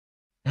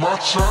My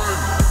chain,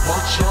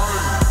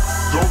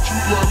 don't you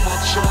like my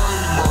chain,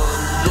 man?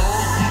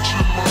 Young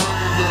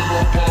GucciMane and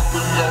I'm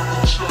popping out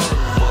the chain,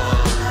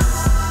 man.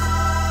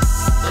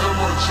 And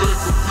my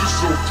Jacob is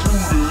so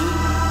fruity.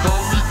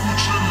 Call me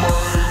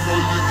GucciMane, or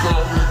you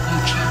call me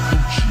Gucci.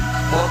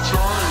 My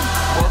chain,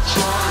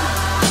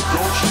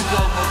 don't you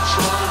like my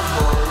chain,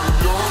 man?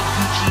 Young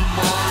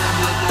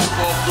GucciMane and I'm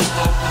popping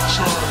out the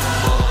chain,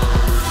 man.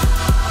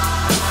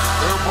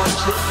 And my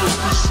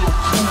Jacob is so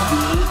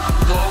fruity.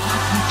 Call me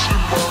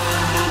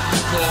GucciMane, or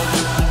you call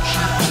me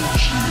Gucci.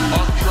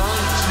 I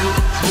came to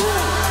the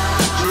club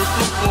just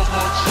to fuck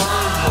my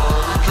chain,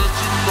 man.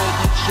 Catch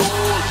another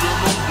charge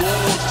and I'm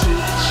going to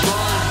the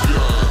chain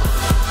gang.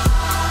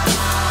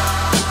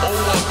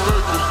 Oh, I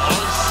think I'm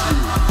icy,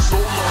 so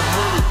I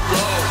had it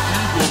down,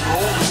 even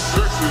on the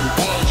sexy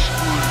white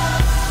street.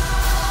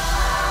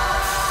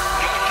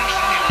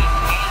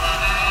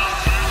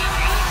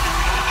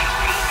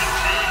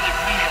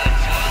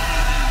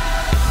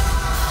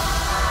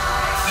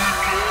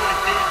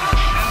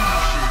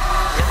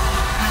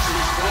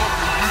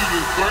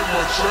 Like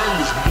my chain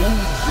is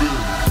moving.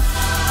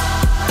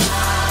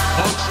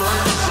 My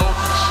chain is off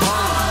the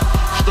chain.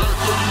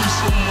 Stack up me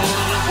some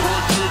money,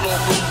 break it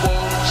off and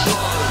ball the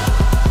chain.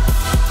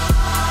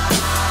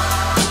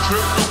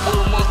 Check the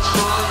way my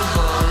chain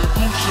hang.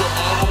 Gucci,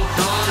 I don't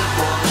gang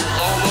bang.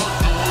 All I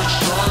do is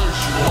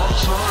change. My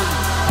chain,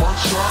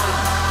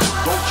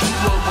 don't you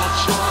like my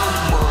chain,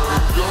 man?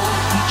 Young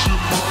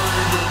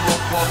GucciMane and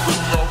I'm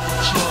popping out the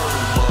chain,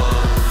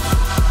 man.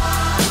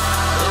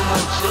 And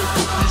my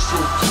Jacob is so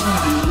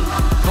fruity.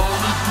 Call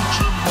me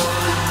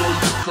GucciMane, or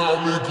you call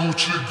me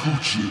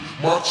Gucci.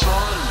 My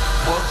chain,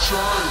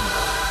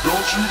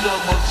 don't you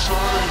like my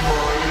chain,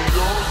 man?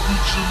 Young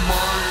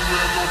GucciMane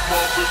and I'm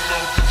popping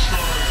out the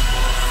chain,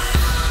 man.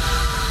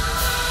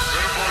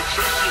 And my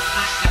Jacob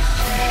is so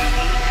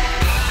fruity.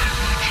 Call me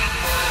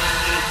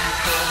GucciMane, or you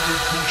call me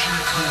Gucci.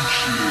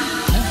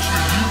 Gucci,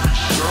 you be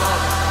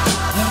shining.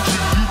 Gucci,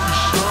 you be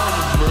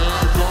shining,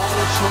 man.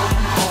 Don't tell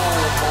me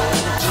home,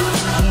 tell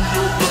me who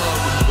your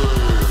diamond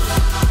man.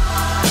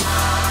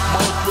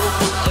 My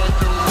girlfriend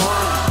acting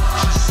right.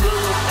 She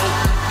said I'm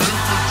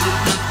acting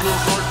different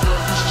because I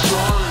got this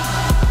chain.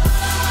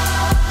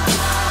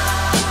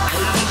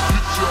 Haters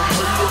get your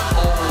hater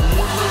on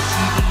when they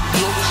see them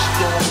yellow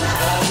stones.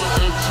 Holler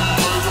at you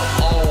later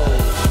on.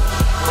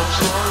 My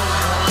chain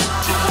hang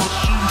to my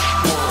shoe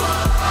strap.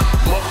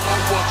 Like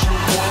I'm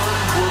watching Wayne,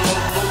 but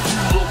I know you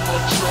love my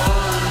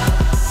chain.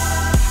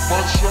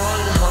 My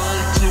chain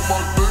hang to my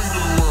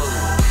data lane.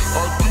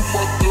 I do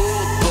my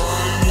thug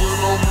thing when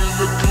I'm in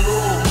the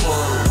club,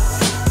 man.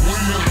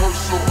 When your hair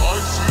so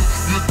icy,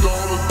 you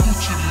thought of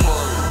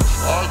GucciMane.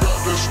 I got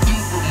that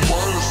stupid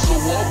money, so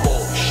I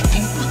bought a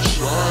stupid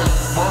chain.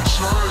 My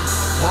chain,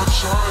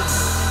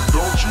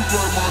 don't you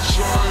like my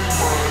chain,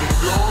 man?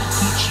 Young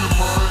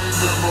GucciMane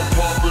and I'm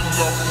popping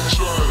off the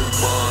chain,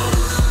 man.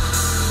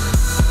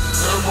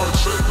 And my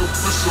Jacob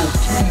is so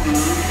fruity.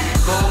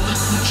 Call me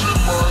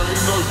GucciMane,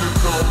 or you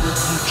call me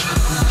Gucci.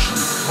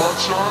 My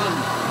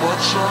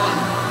chain,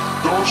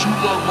 don't you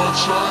like my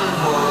chain,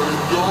 man?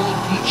 Young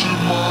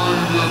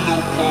GucciMane and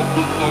I'm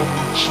popping off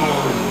the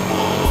chain,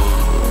 man.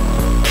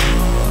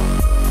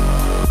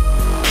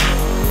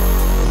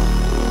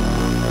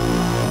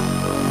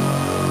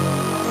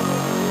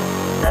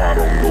 I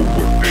don't know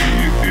what day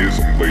it is,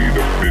 I'm laid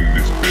up in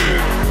this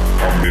bed.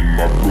 I'm in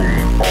my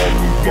room all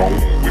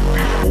alone with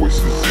these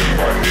voices in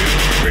my head.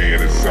 The man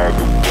inside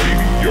the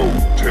radio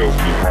tells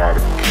me how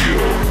to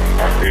kill.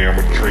 I am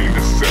a trained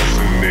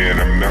assassin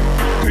and I'm not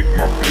to take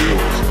my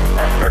pills.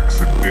 I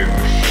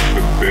accidentally shit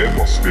the bed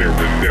while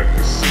staring at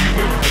the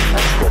ceiling.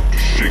 I start to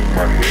shake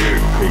my head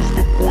cause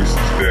the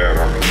voices that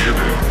I'm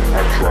hearing.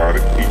 I try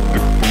to eat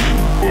the food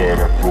but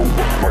I throw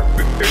up like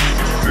the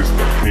exorcist.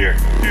 I can't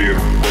get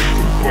them right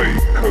to play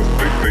cause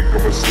they think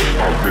I'ma slit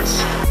my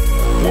wrist.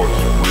 What's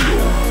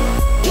real?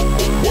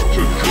 What's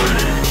a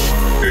dream?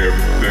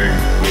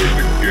 Everything's blurred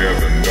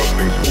together,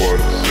 nothing's what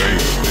it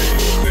seems.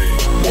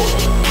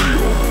 What's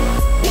real?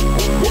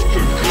 What's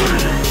a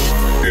dream?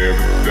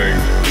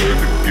 Everything's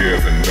blurred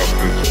together,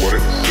 nothing's what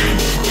it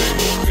seems.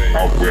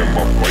 I wear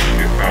my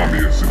blanket, I'm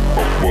as if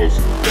I was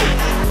a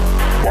ghost.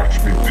 Watch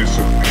me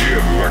disappear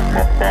like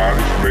my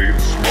body's made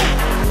of smoke.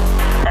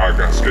 I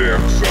got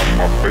scabs on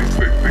my face,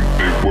 they think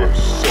they were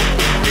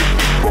something. They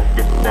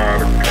disrupted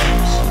by the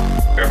cops.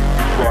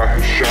 After I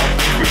had shot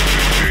the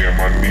damn,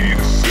 I need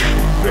a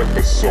cigarette,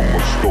 but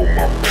someone stole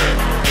my pack.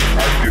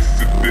 I guess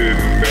it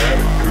didn't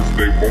matter, cause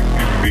they won't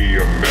give me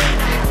a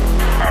match.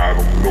 I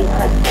don't know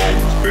how long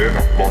it's been,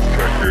 I've lost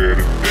track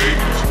of the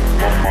days.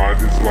 My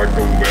mind is like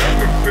a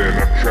labyrinth, and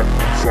I'm trapped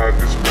inside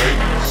this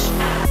maze.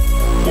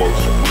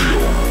 What's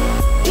real?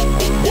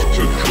 What's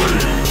a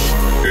dream?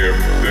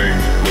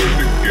 Everything's blurred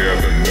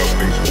together,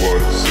 nothing's what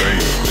it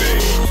seems.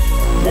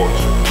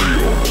 What's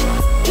real?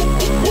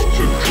 What's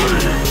a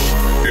dream?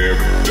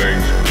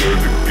 Everything's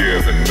blurred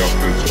together,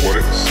 nothing's what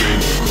it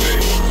seems.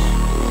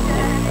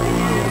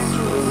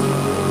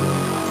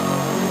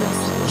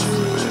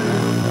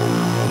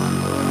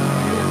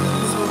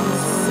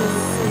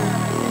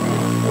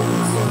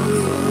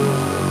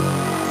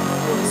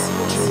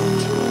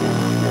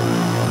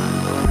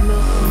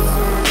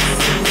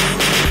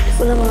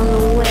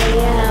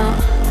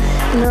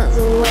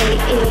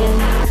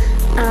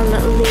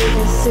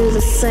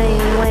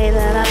 same way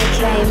that I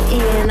came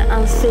in.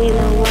 I'm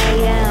feeling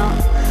way out,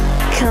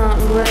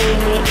 can't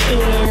rein it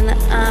in.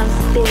 I've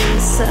been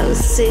so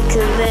sick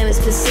of them, it's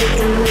been sick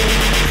of me.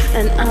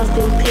 And I've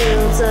been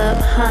peeled up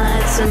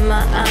high to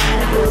my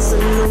eyeballs,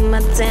 and all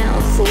my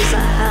downfalls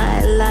I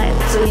highlight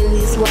between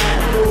these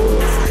white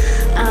walls.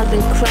 I've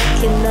been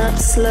cracking up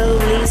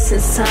slowly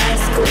since high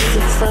school, so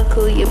fuck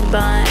all your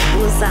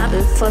Bibles. I've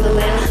been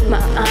following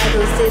my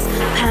idols. This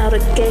powder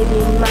gave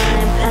me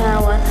mind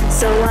power,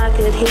 so I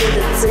could hear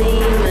the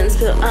demons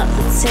build up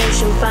the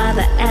tension by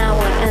the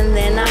hour, and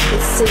then I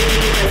could see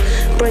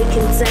them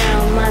breaking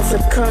down my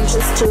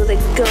subconscious till they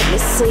got me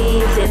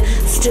seething.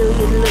 Still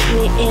you look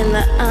me in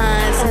the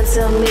eyes and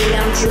tell me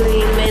I'm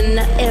dreaming.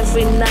 Now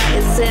every night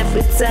is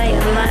every day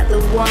unlike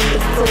the one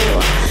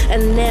before,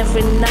 and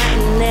every night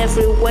and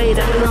every way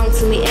don't belong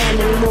to me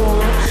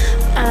anymore.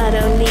 I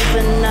don't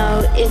even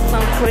know if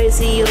I'm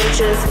crazy or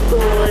just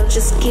bored.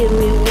 Just give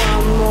me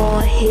one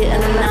more hit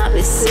and I'll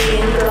be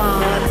seeing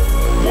God.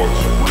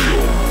 What's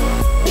real?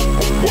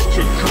 What's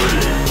a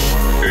dream?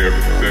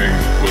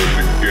 Everything's put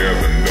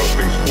together,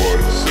 nothing's what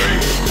it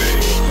seems.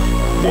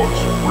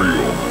 What's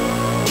real?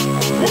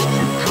 What's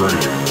a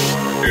dream?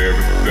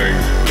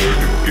 Everything's put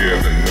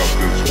together,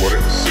 nothing's what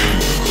it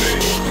seems.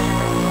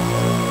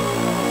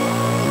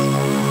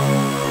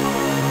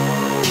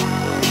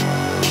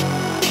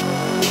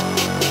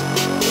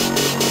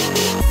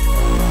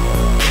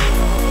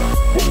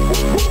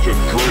 What's a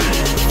dream?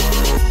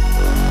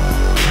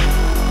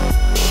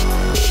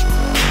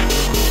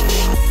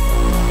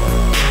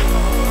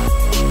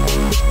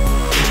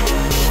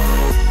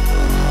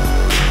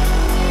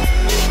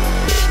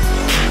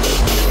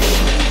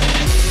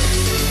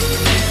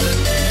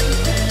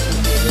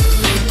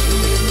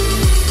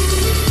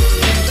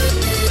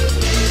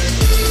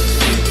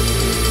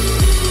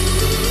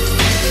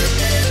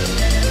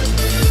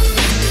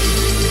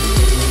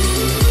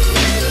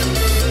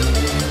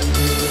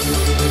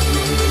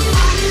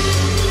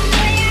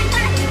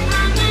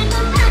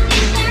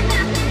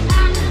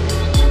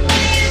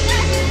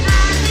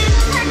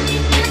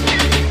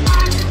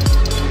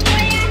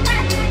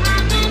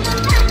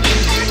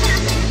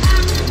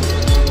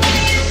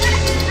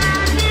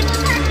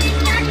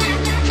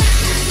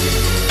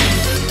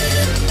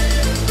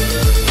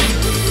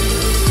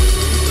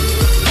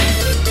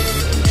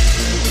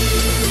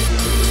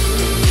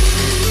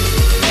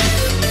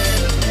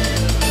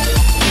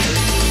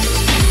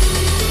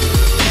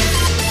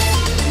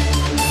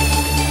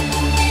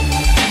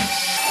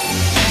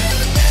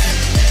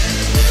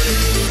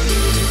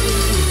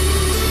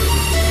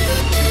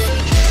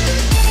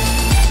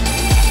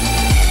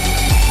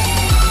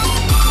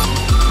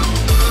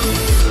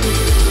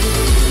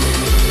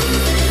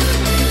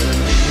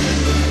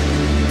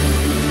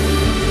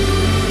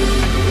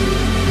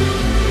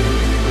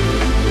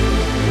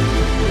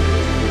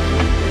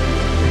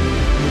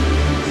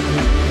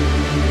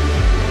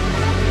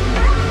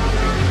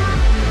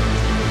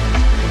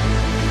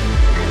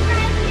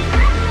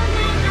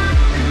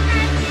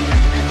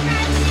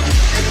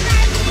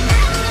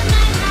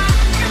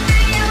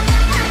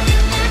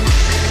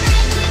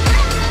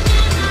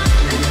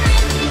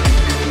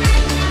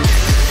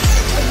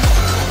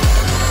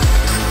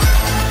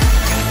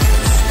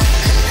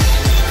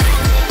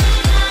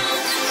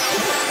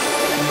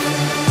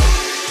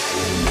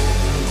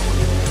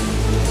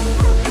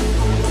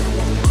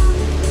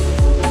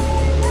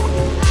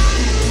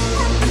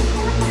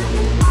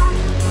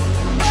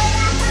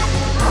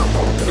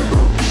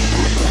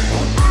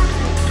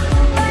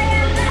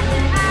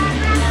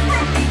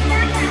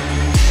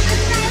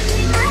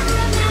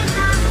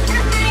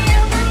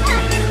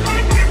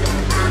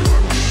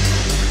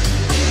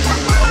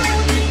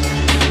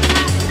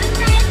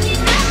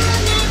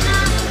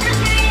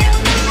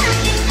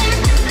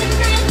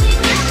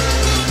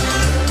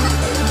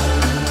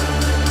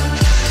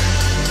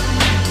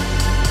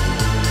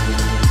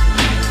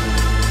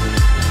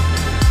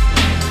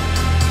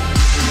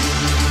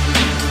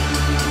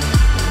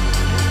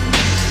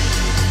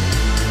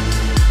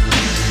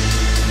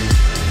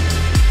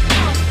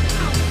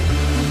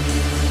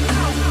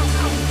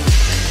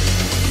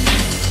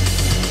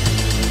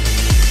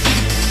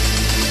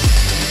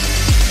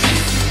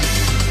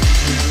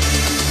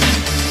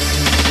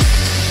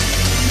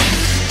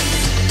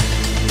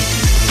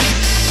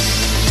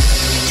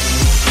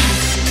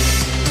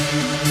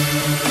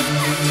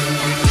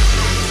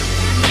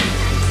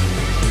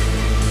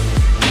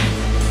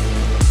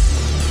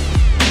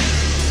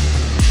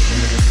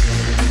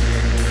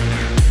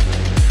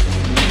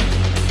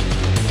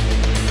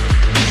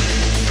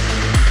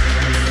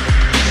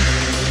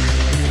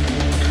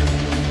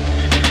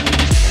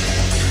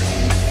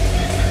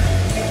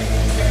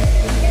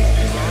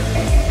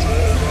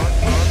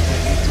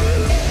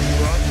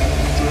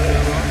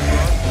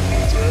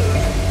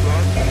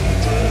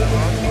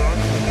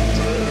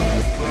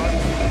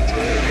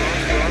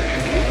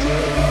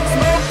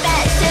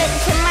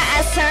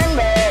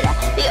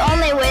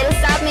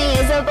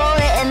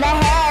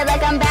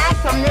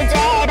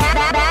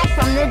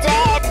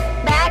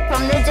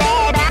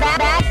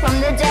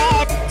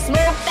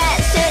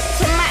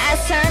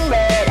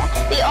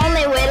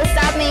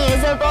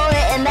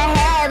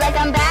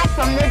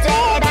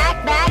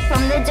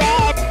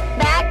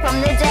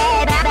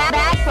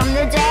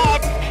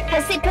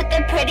 with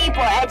the pretty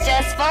boy, I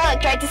just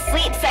fucked right to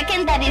sleep.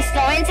 Second that he's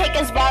snoring, take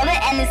his wallet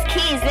and his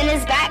keys, then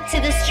his back to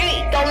the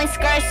street. Going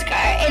skirt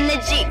in the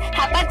Jeep,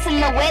 hotbox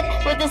in the whip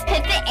with his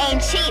pivot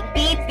ain't cheap.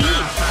 Beep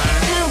beep.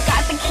 Who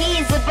got the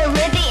keys of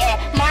Bolivia?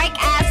 Mark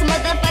ass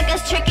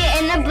motherfuckers tricking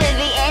in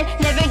oblivion.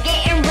 Never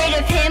getting rid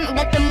of him,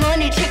 let the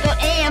money trickle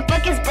in.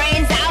 Fuck his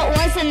brains out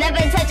once and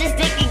never touch his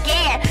dick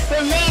again.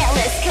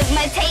 Relentless, cause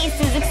my taste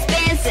is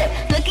expensive.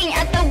 Looking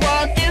at the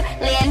world through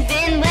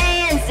Landon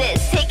lenses.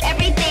 Take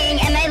everything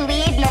and I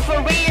leave no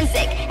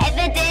forensic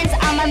evidence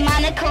on my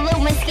Monica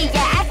Lewinsky.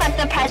 Yeah, I fuck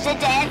the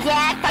president.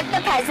 Yeah, I fuck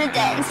the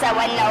president. So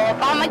I know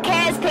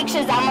Obamacare's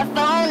pictures on my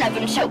phone of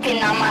him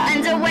choking on my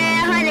underwear.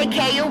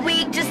 100K a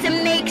week just to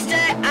make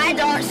sure I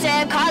don't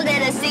share. Called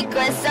it a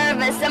secret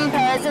service. Some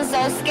birds are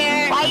so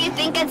scared. Why you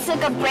think I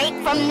took a break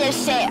from this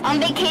shit? On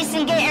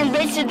vacation getting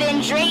richer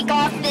than Drake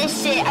off this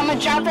shit. I'ma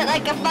drop it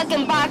like a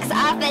fucking box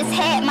office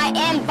hit. My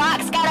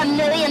inbox got a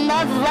million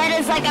love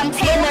letters like I'm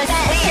Taylor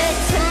Swift.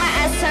 Till my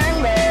eyes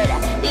turn red.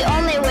 The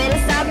only way to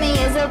stop me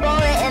is a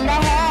bullet in the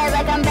head.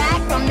 Like I'm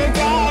back from the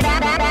dead.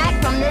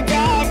 Back from the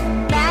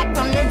dead. Back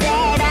from the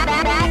dead.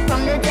 Back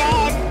from the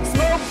dead.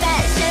 Smoke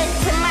that shit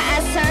till my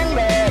eyes turn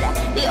red.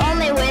 The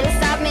only way to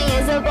stop me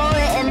is a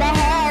bullet in the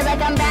head.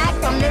 Like I'm back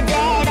from the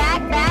dead.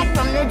 Back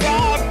from the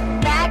dead.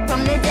 Back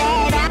from the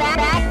dead.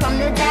 Back from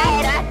the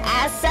dead.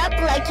 Ass up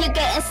like you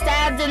getting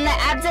stabbed in the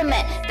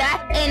abdomen.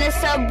 That ain't a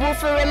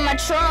subwoofer in my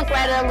trunk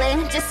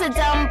rattling. Just a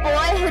dumb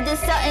boy who did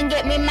something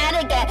get me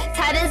mad again.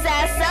 Tied his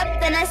ass up,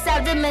 then I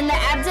stabbed him in the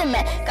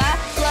abdomen. Got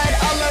blood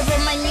all over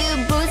my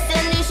new boots,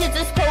 and these shits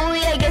is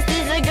poly. I guess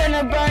these are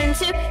gonna burn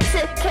too.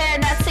 Took care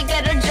not to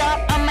get a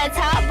drop on my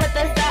top, but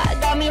the thought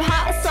got me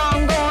hot, so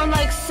I'm going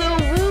like so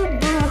woo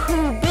boo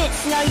hoo bitch.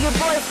 Now your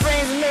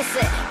boyfriend's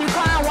missing. You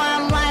crying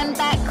while I'm lying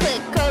back,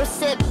 click, go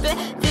sipping.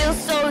 Feels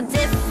so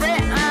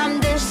different.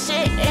 I'm the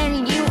shit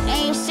and you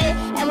ain't shit,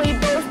 and we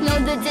both know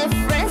the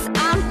difference.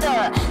 I'm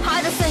the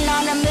hottest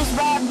anonymous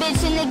rap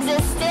bitch in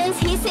existence.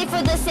 He say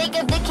for the sake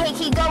of the cake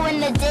he go in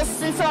the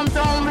distance, so I'm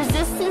throwing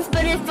resistance.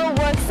 But if it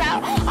works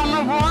out,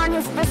 I'ma roar on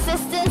his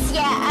persistence.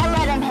 Yeah, I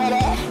let him hit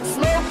it.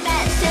 Smoke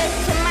that shit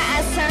till my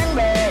eyes turn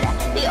red.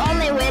 The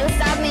only way to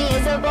stop me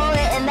is a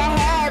bullet in the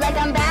head. Like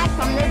I'm back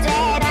from the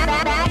dead.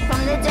 Back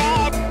from the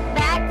dead.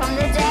 Back from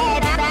the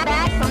dead.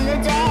 Back from the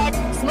dead.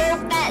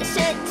 Smoke that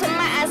shit till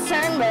my eyes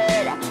turn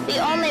red. The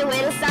only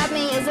way to stop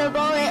me is a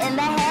bullet in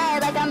the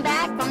head. Like I'm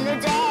back from the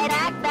dead.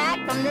 Back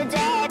from the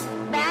dead.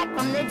 Back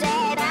from the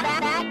dead.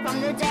 Back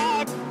from the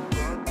dead.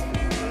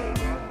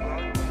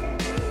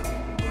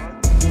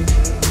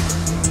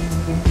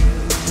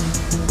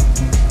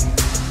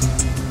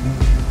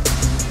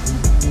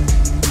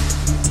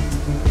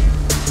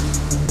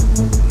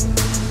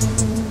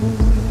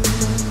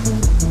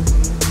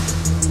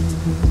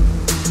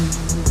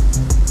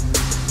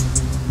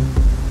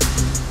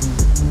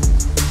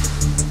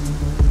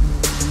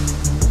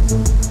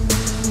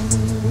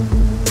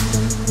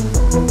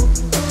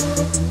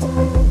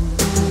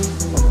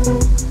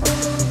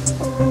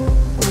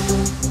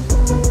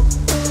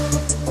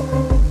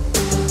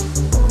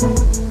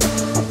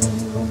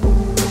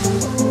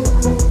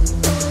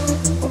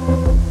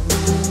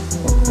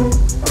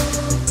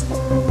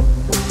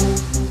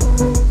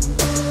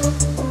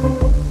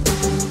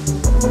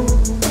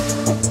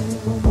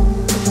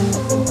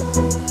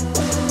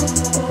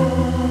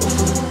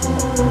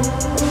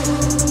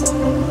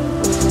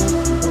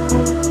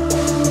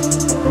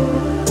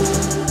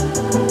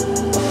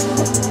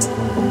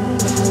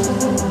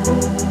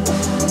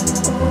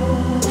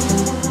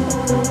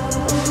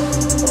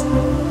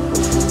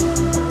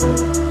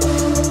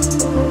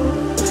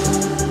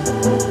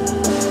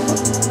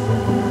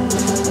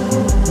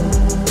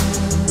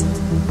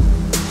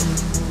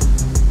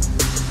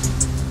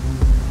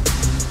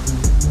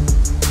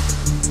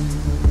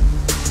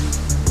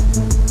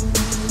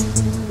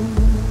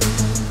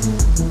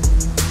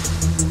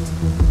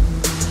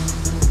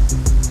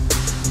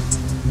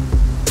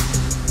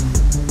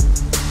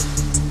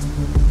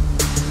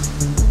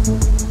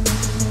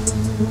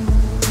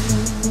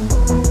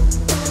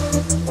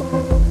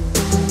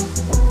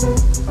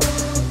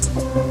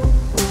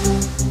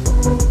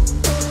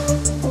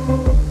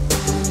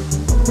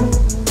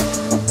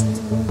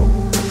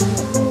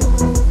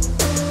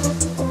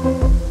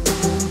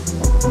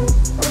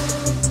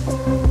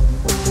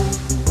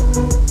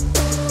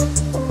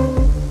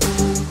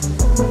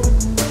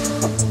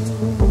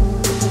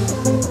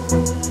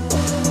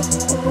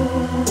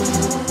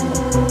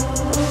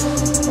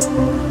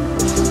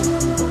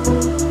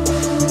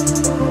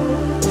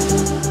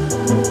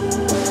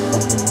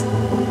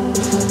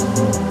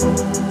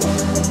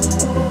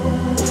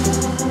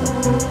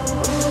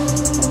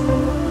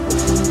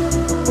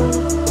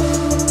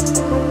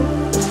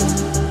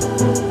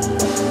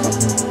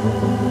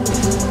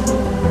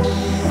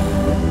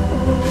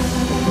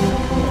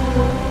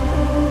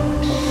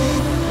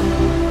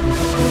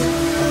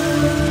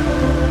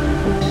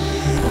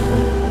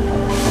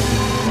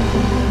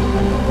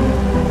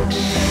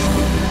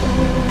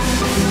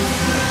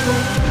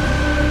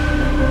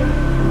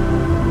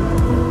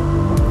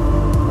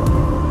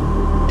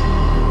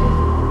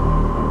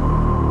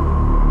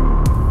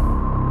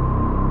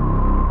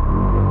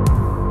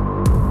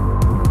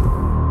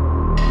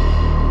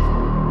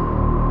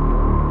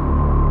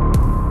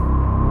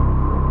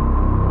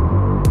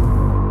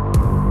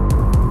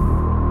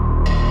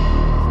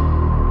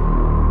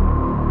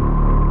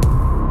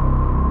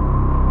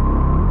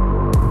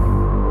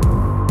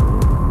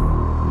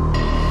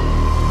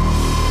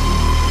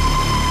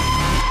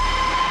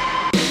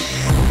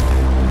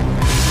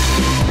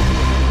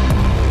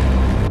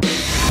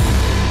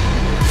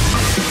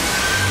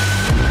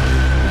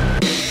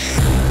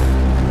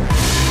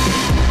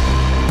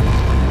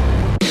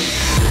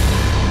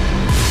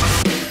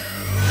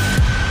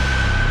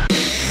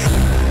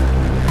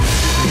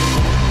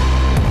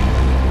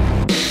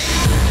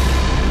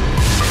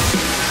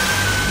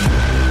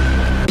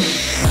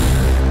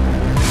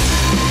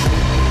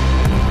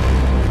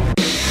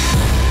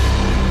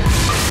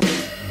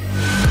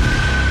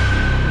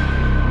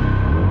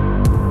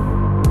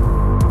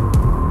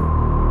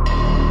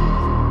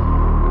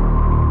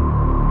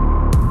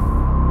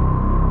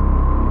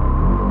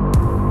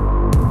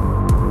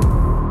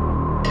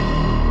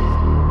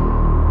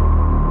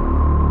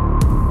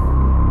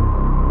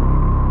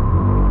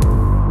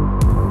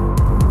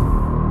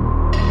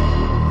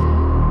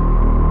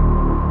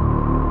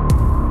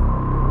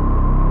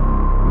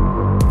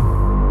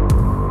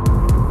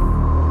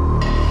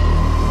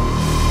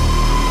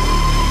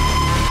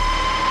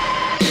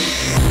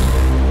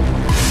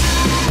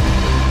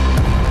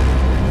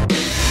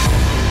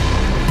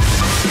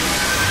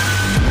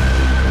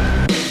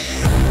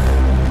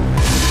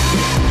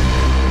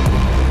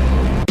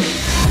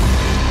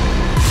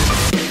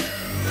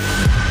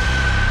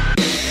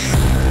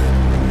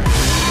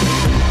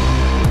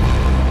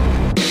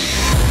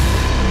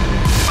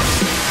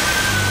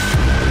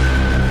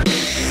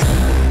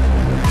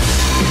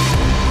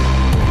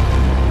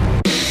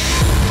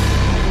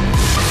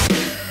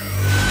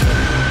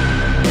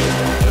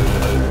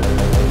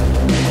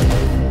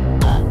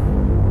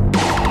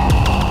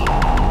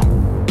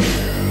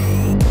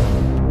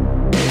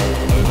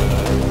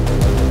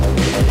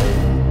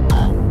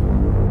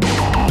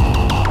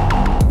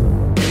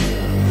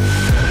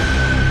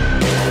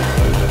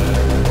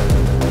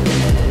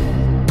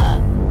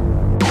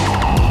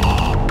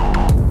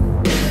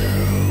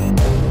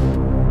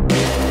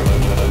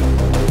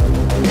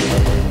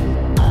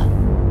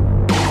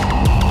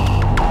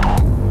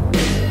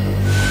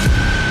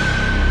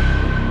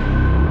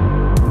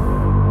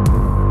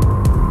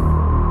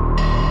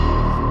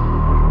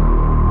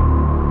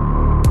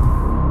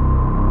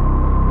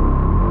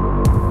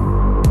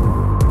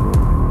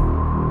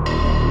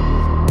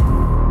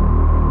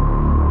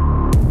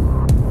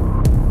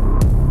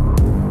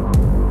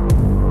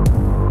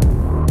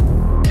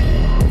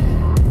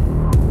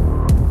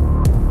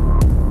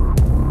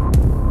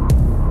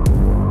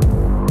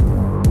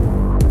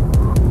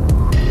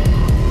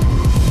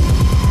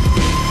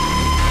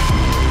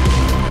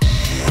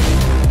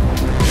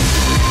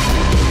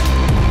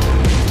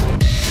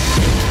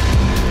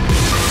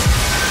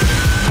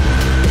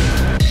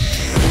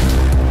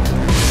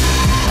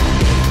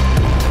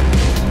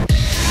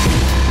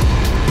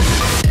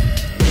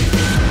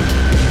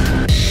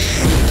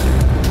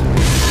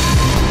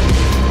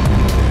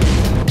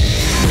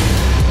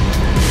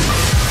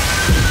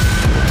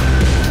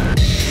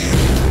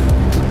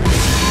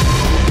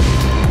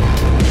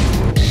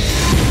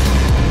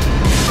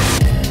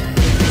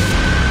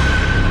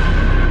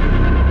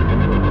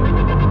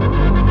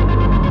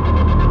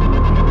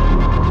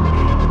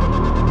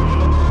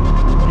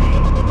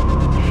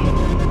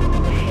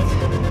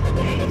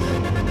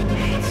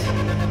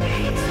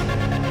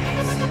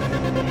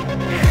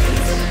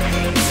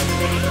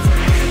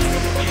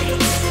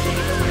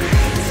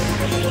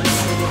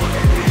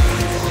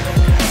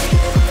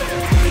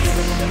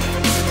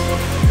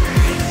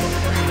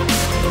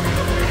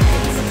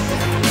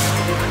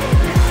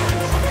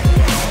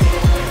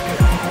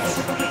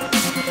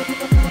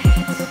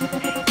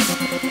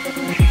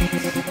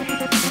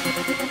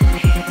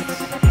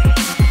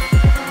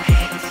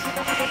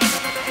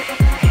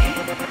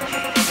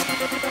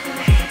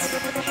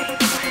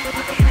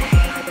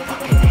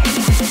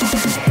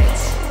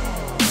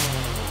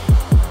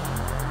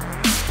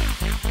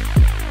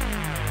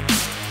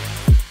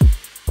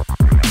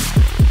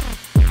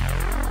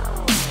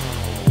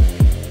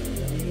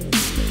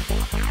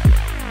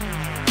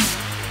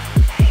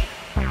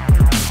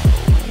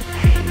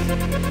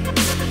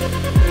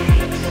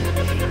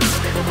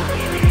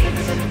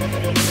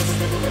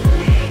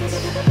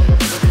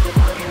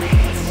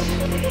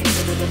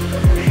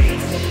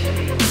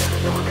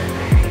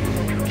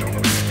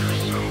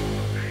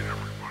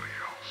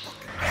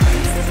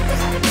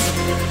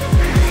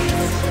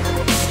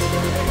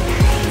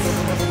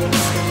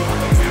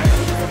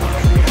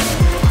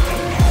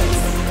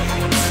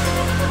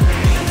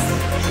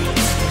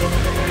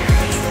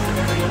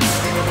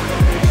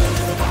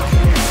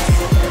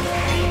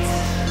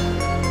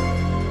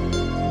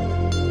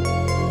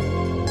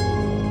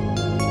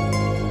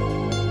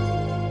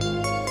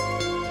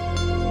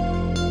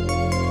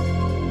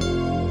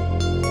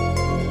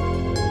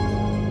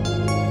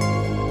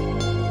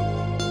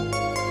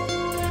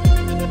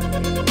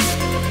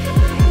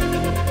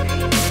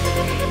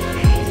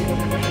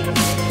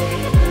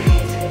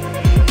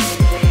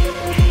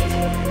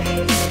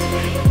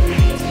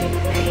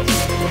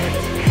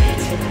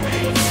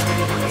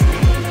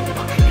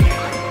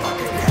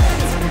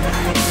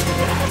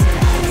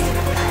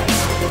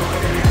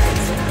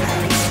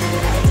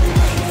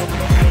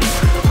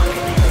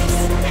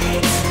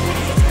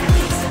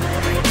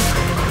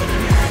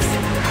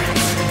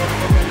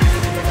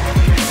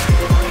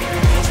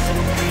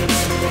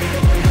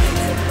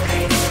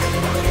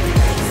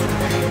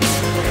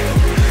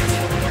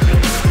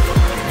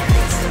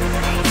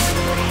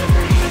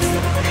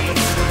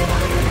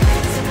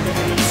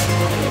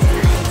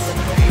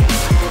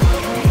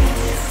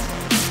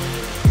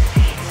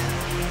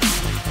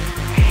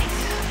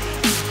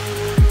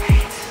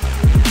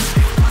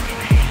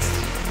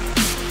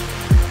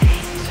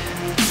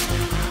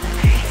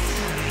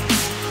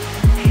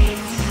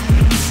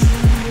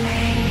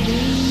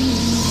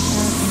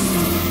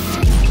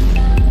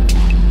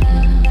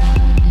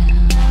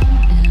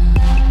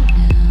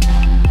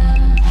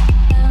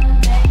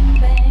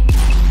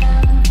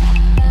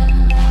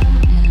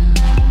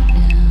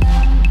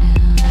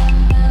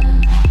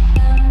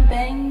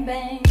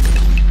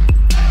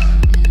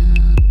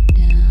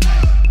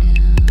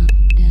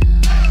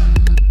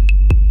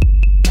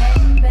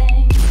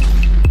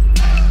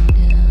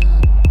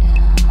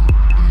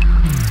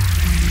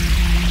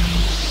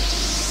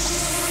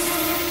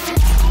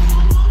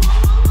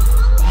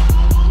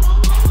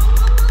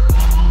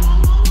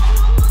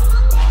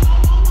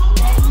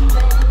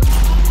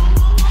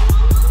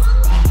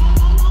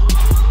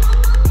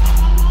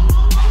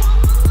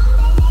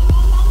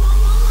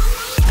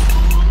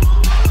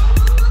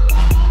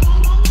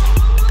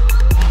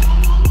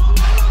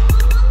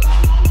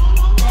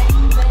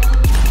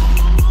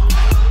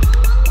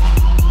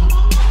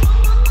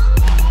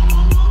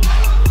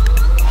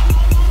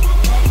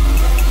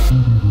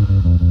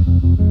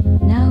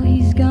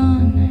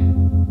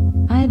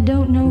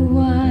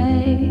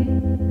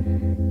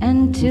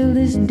 Till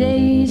this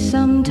day,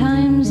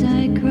 sometimes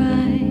I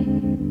cry.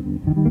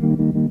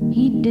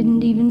 He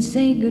didn't even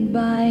say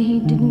goodbye. He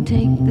didn't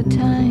take the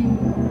time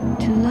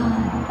to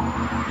lie.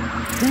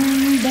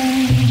 Bang,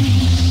 bang.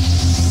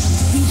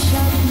 He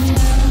shot me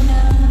down,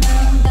 down,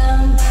 down,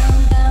 down,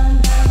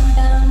 down, down,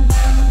 down,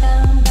 down,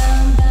 down,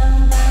 down,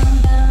 down,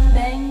 down,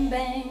 bang,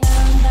 bang.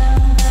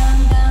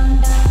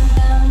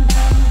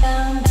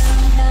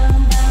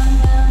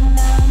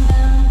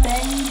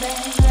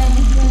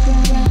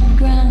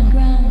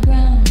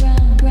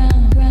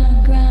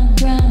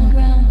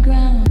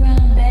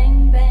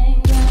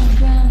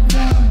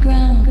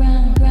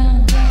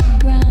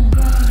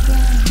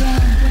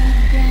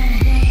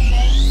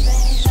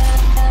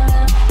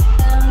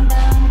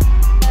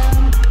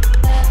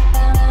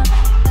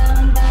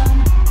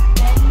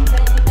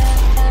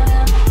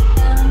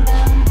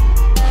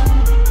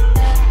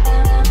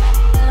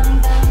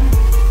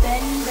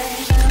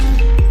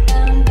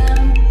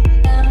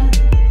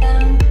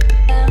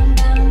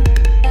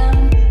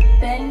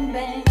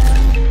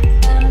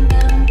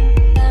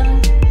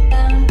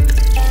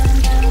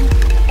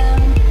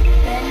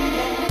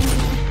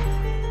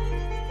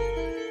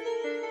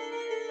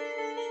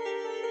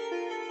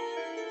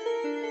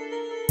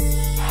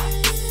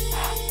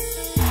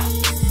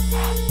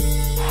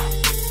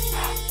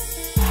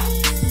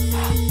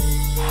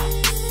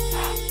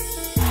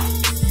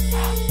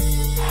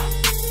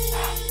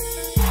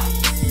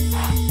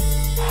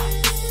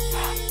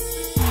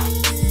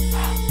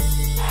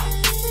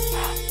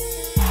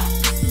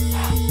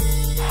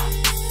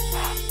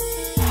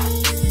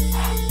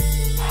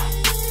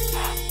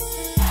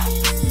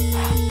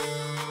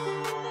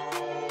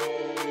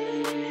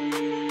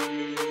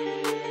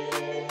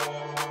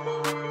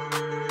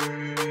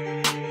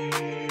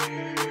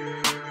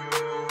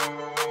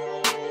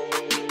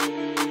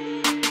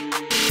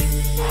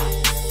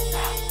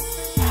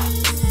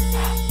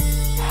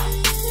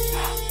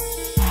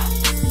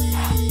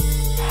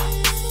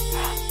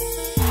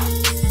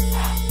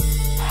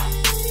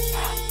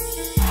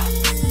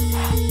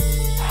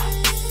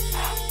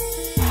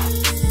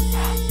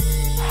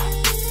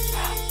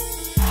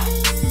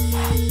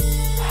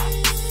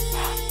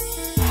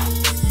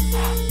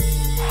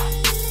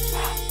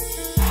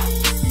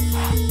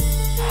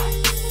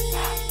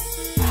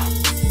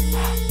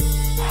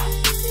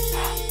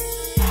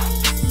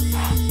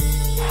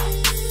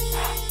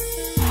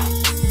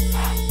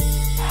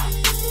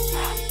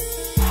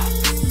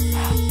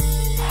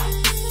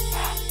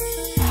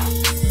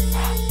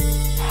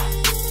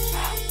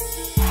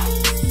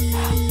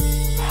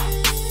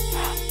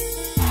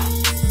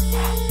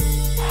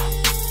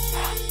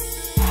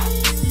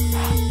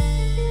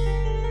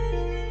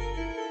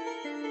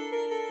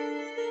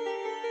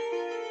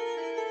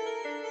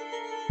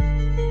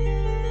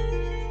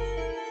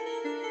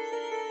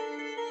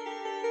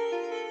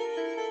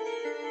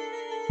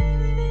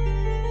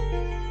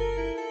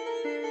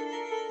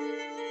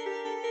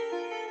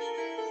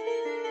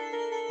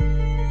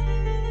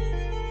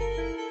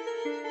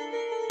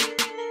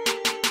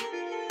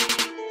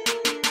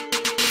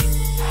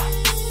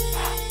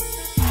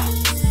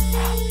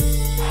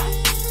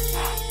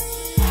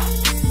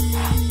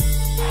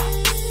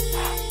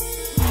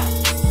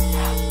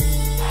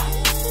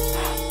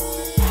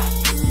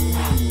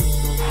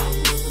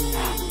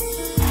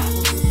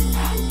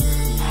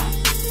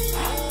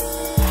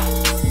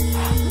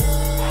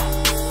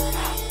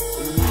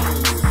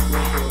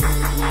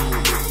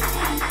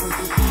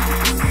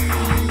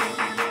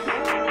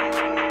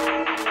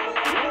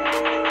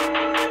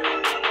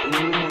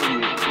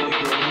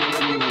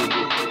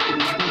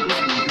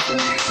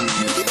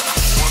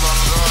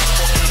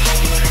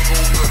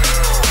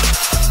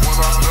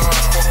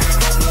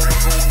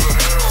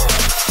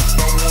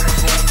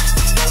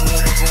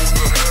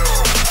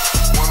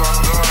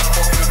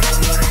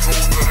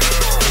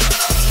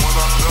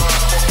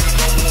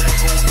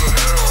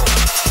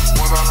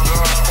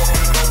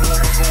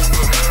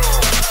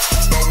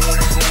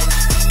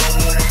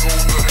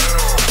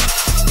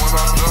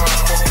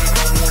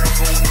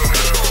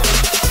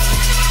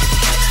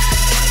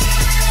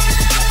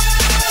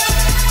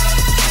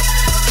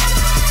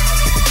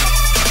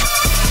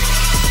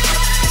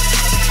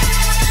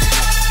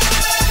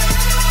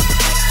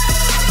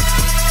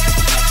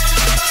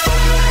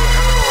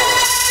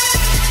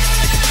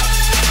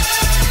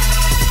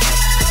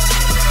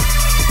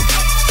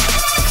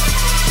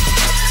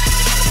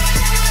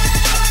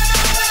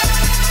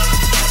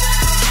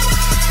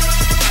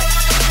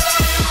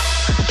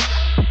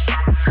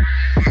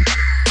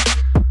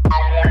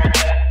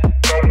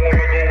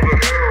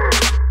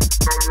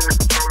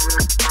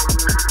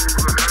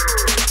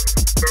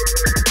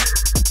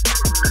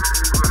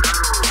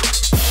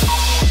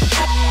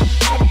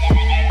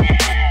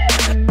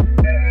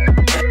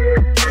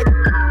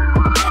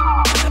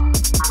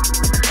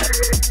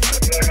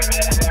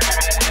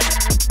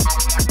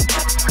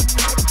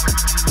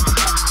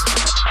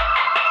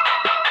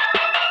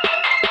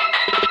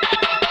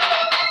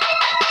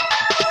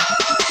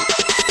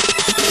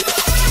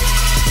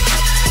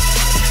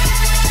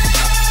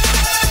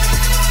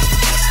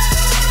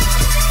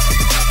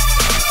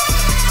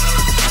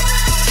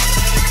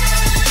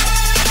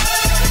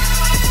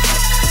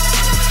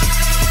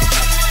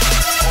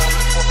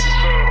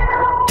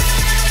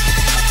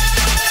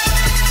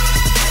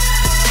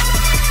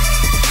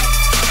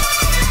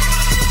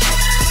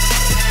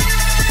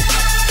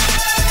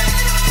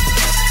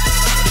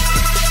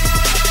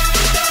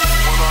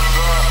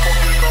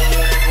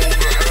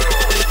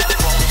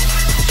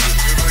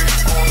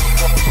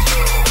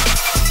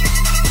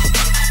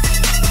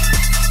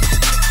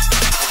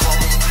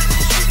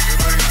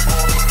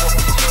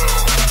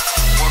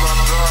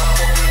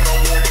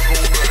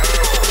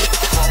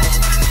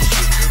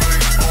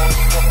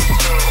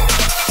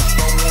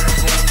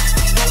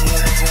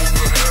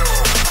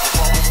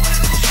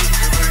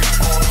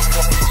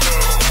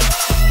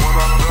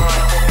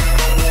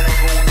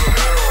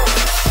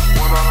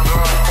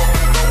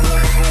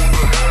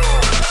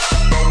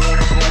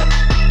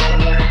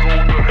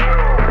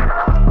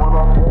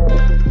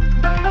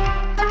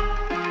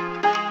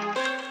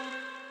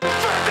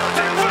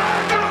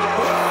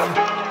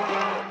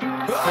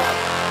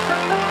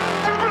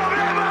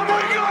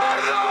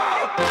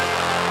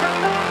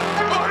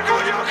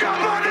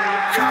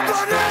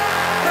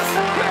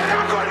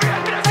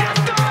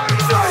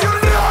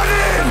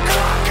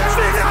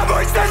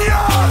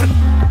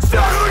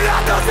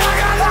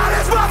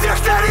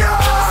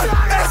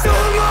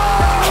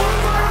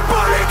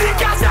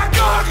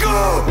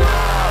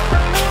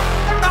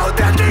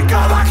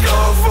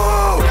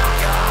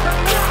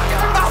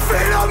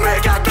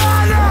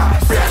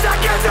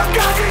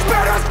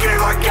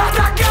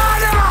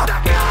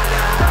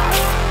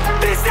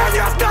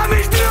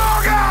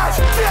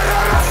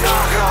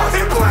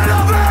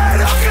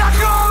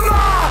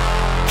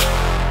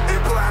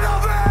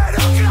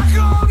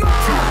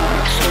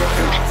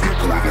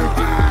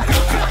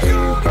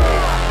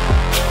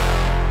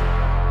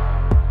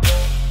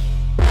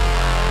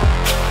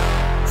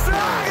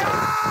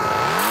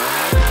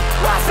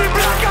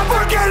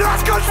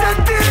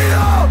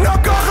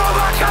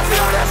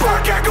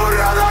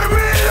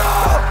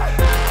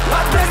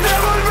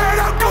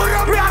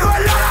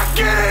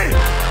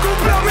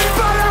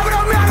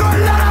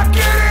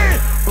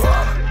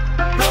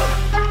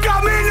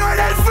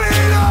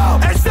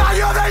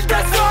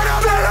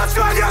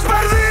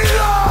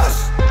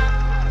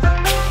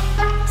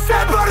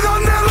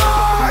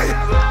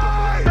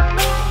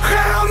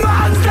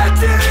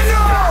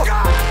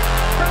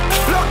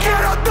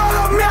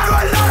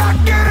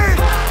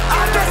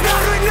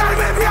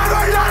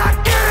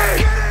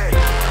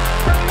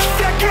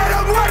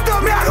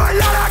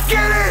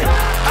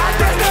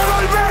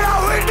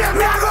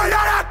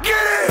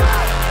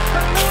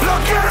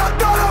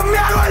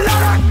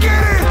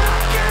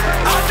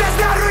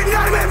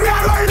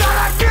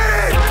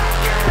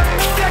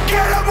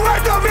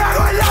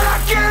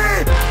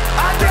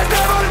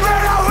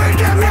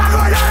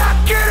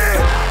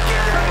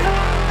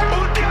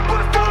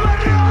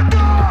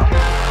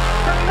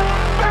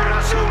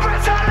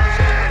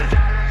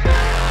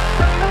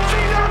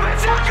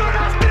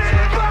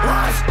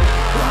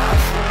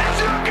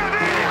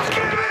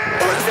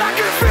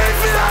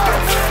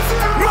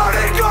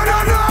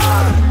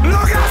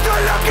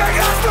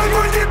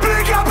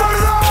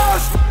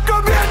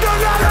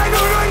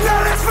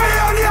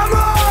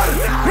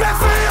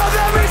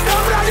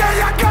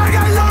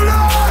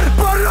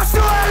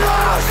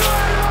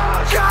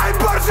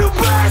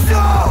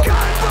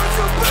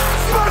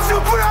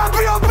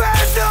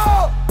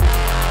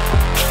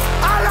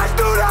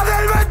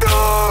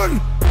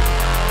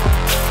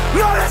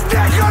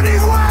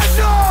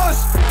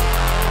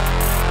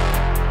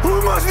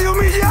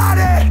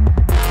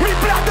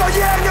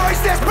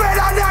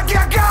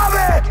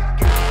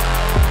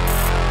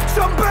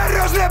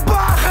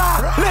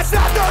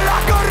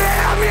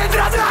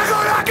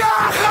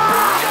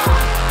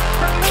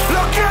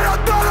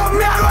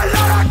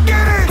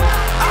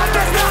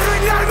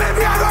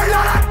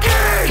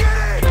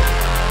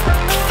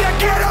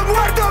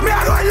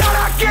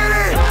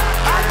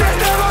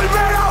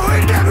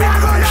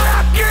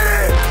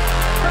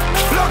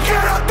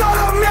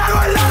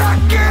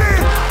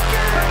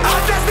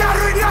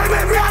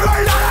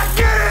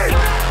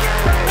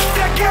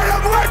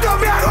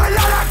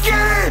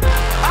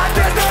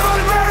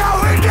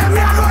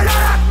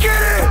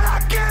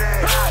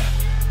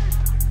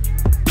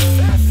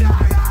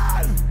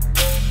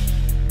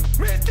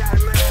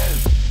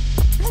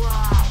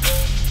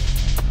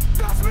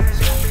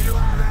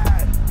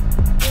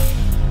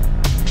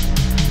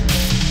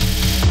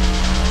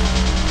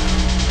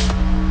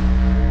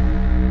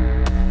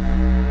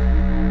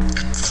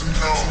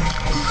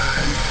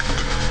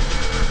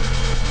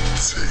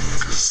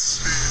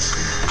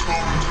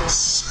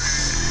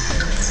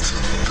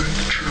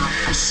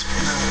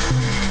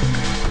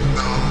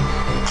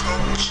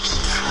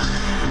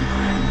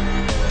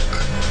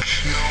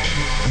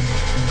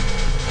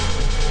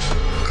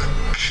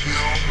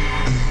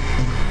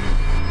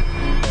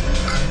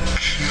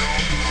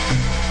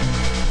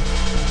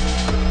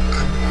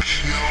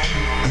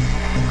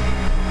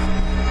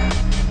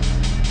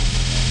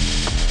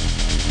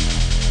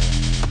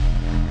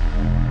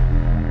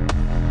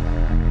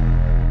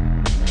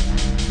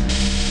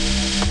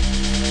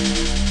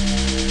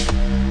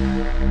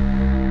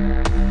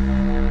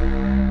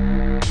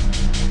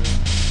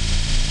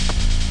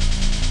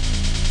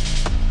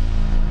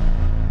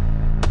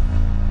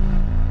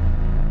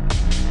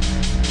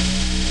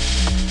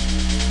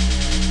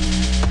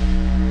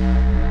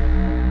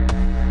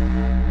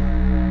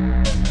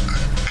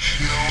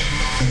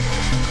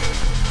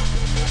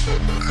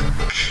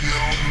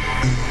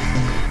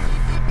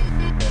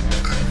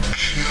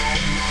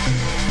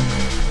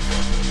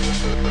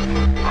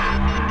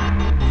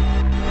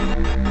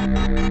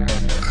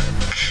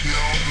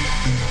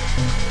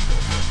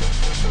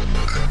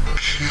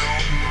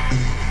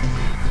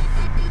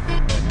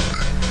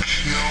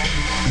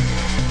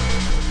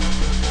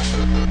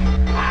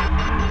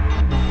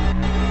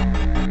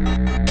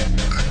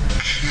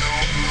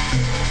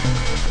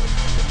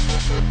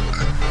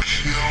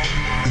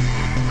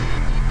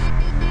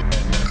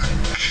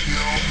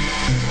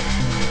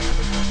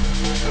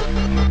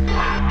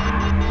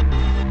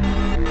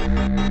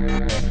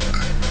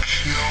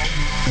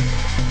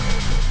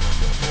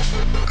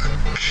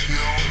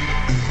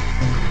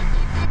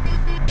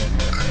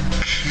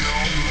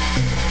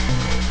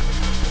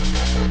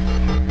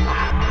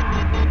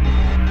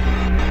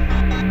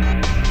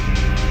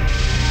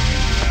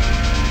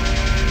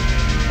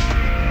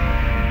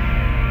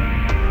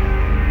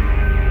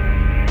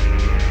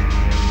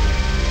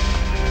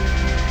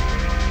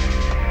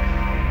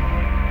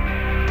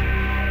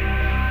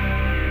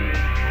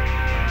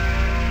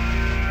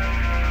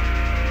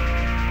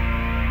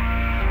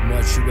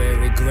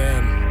 Mortuary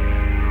Grimm.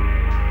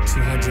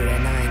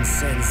 209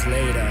 sins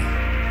later.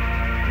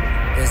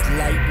 There's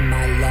light in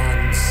my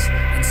lungs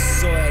and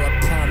soil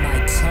upon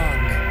my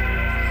tongue.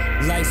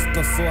 Life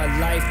before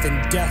life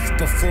and death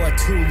before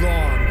too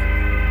long.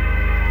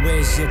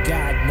 Where's your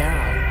God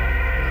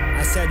now?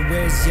 I said,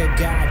 where's your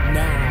God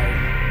now?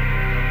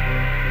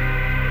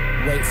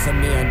 Wait for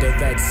me under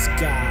red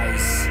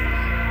skies.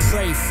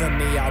 Pray for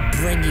me, I'll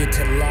bring you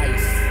to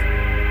life.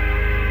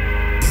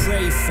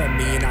 Pray for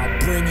me and I'll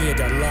bring you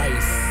to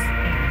life.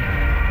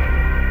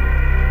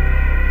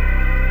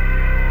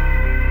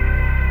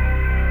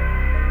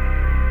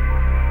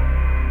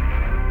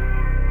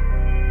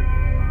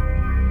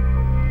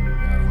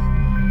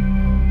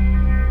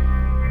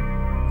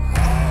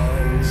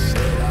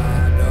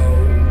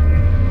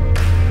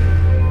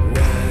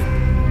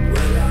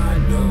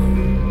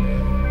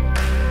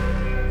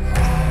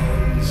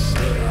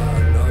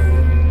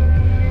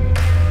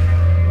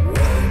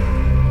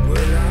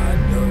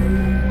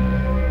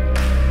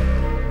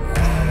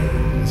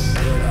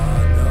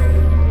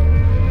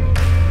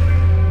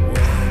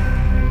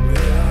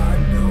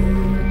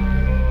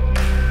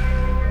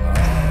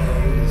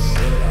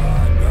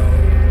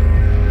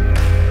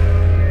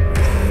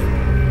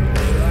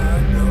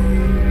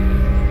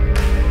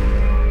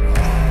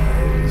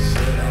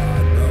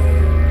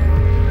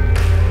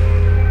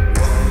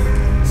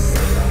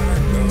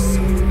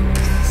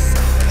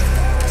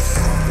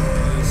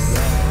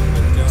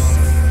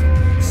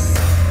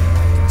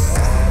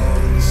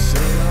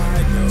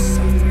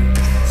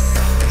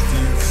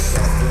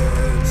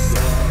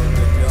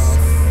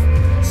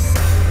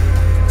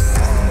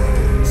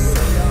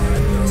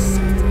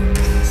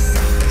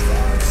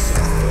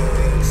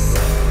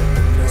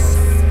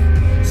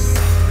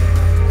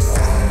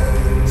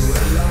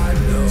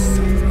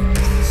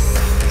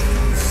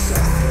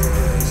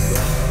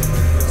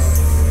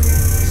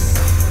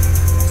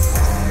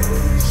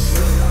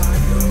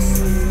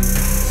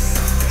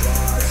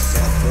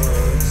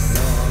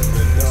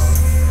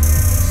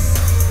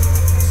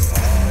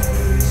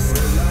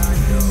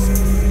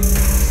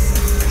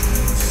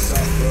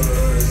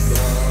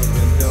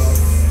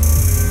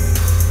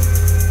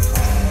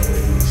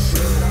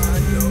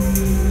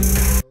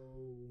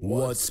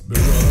 What's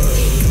blood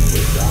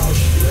without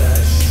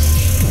flesh?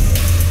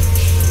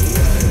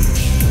 When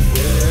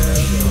we're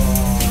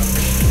gone,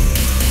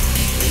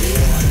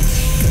 what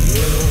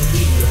will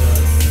be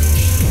left?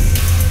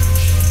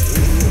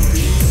 Who'll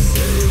be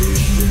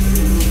saved and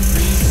who'll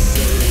be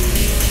saved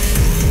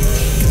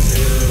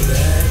until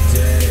that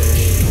day?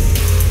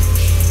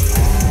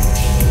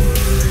 All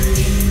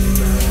remain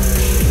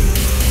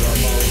the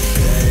most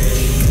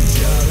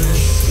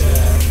dangerous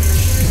sex.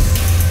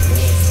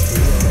 What's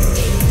blood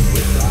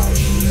without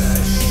flesh?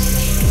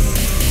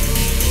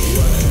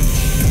 When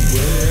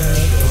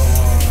we're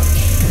gone, what will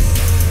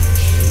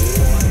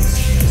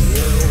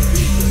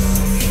be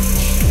left?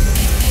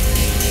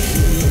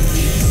 Who'll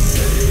be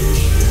saved?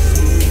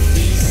 Who'll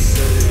be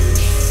saved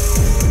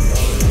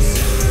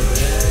until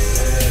that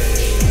day?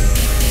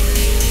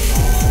 All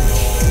remain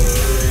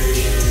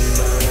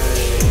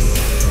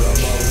the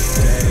most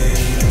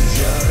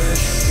dangerous sex.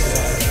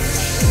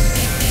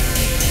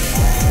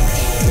 All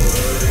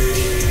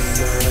remain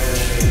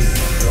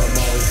the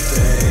most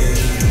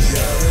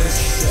dangerous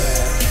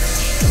sex.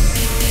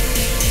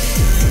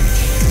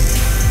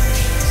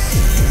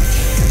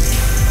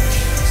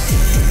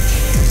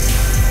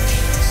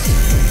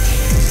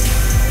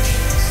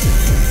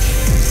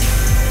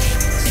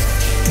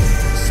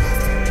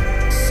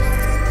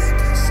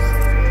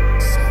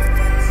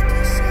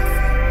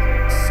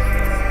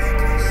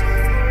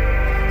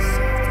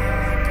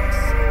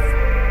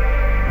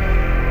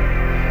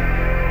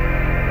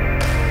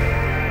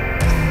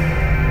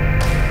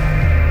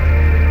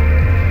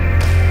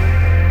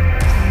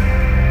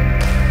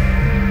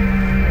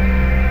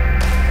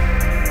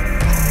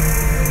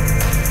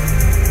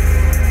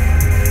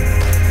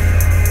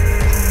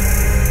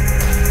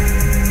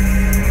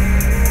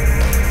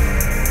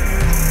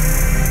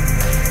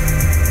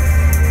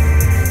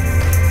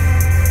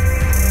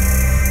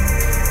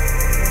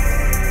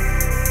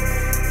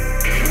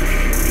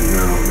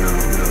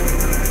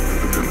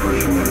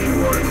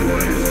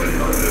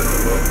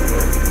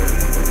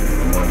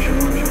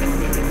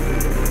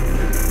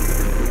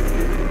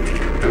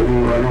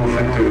 I don't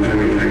think there was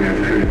anything I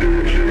could do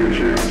to change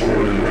it.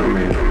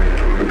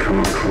 Become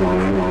a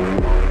clone,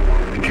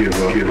 give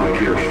up my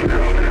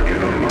yourself,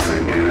 give up my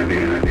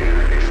identity.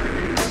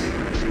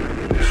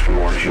 Just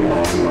march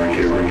along like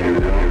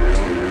everyone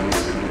else.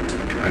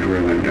 I'd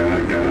rather die.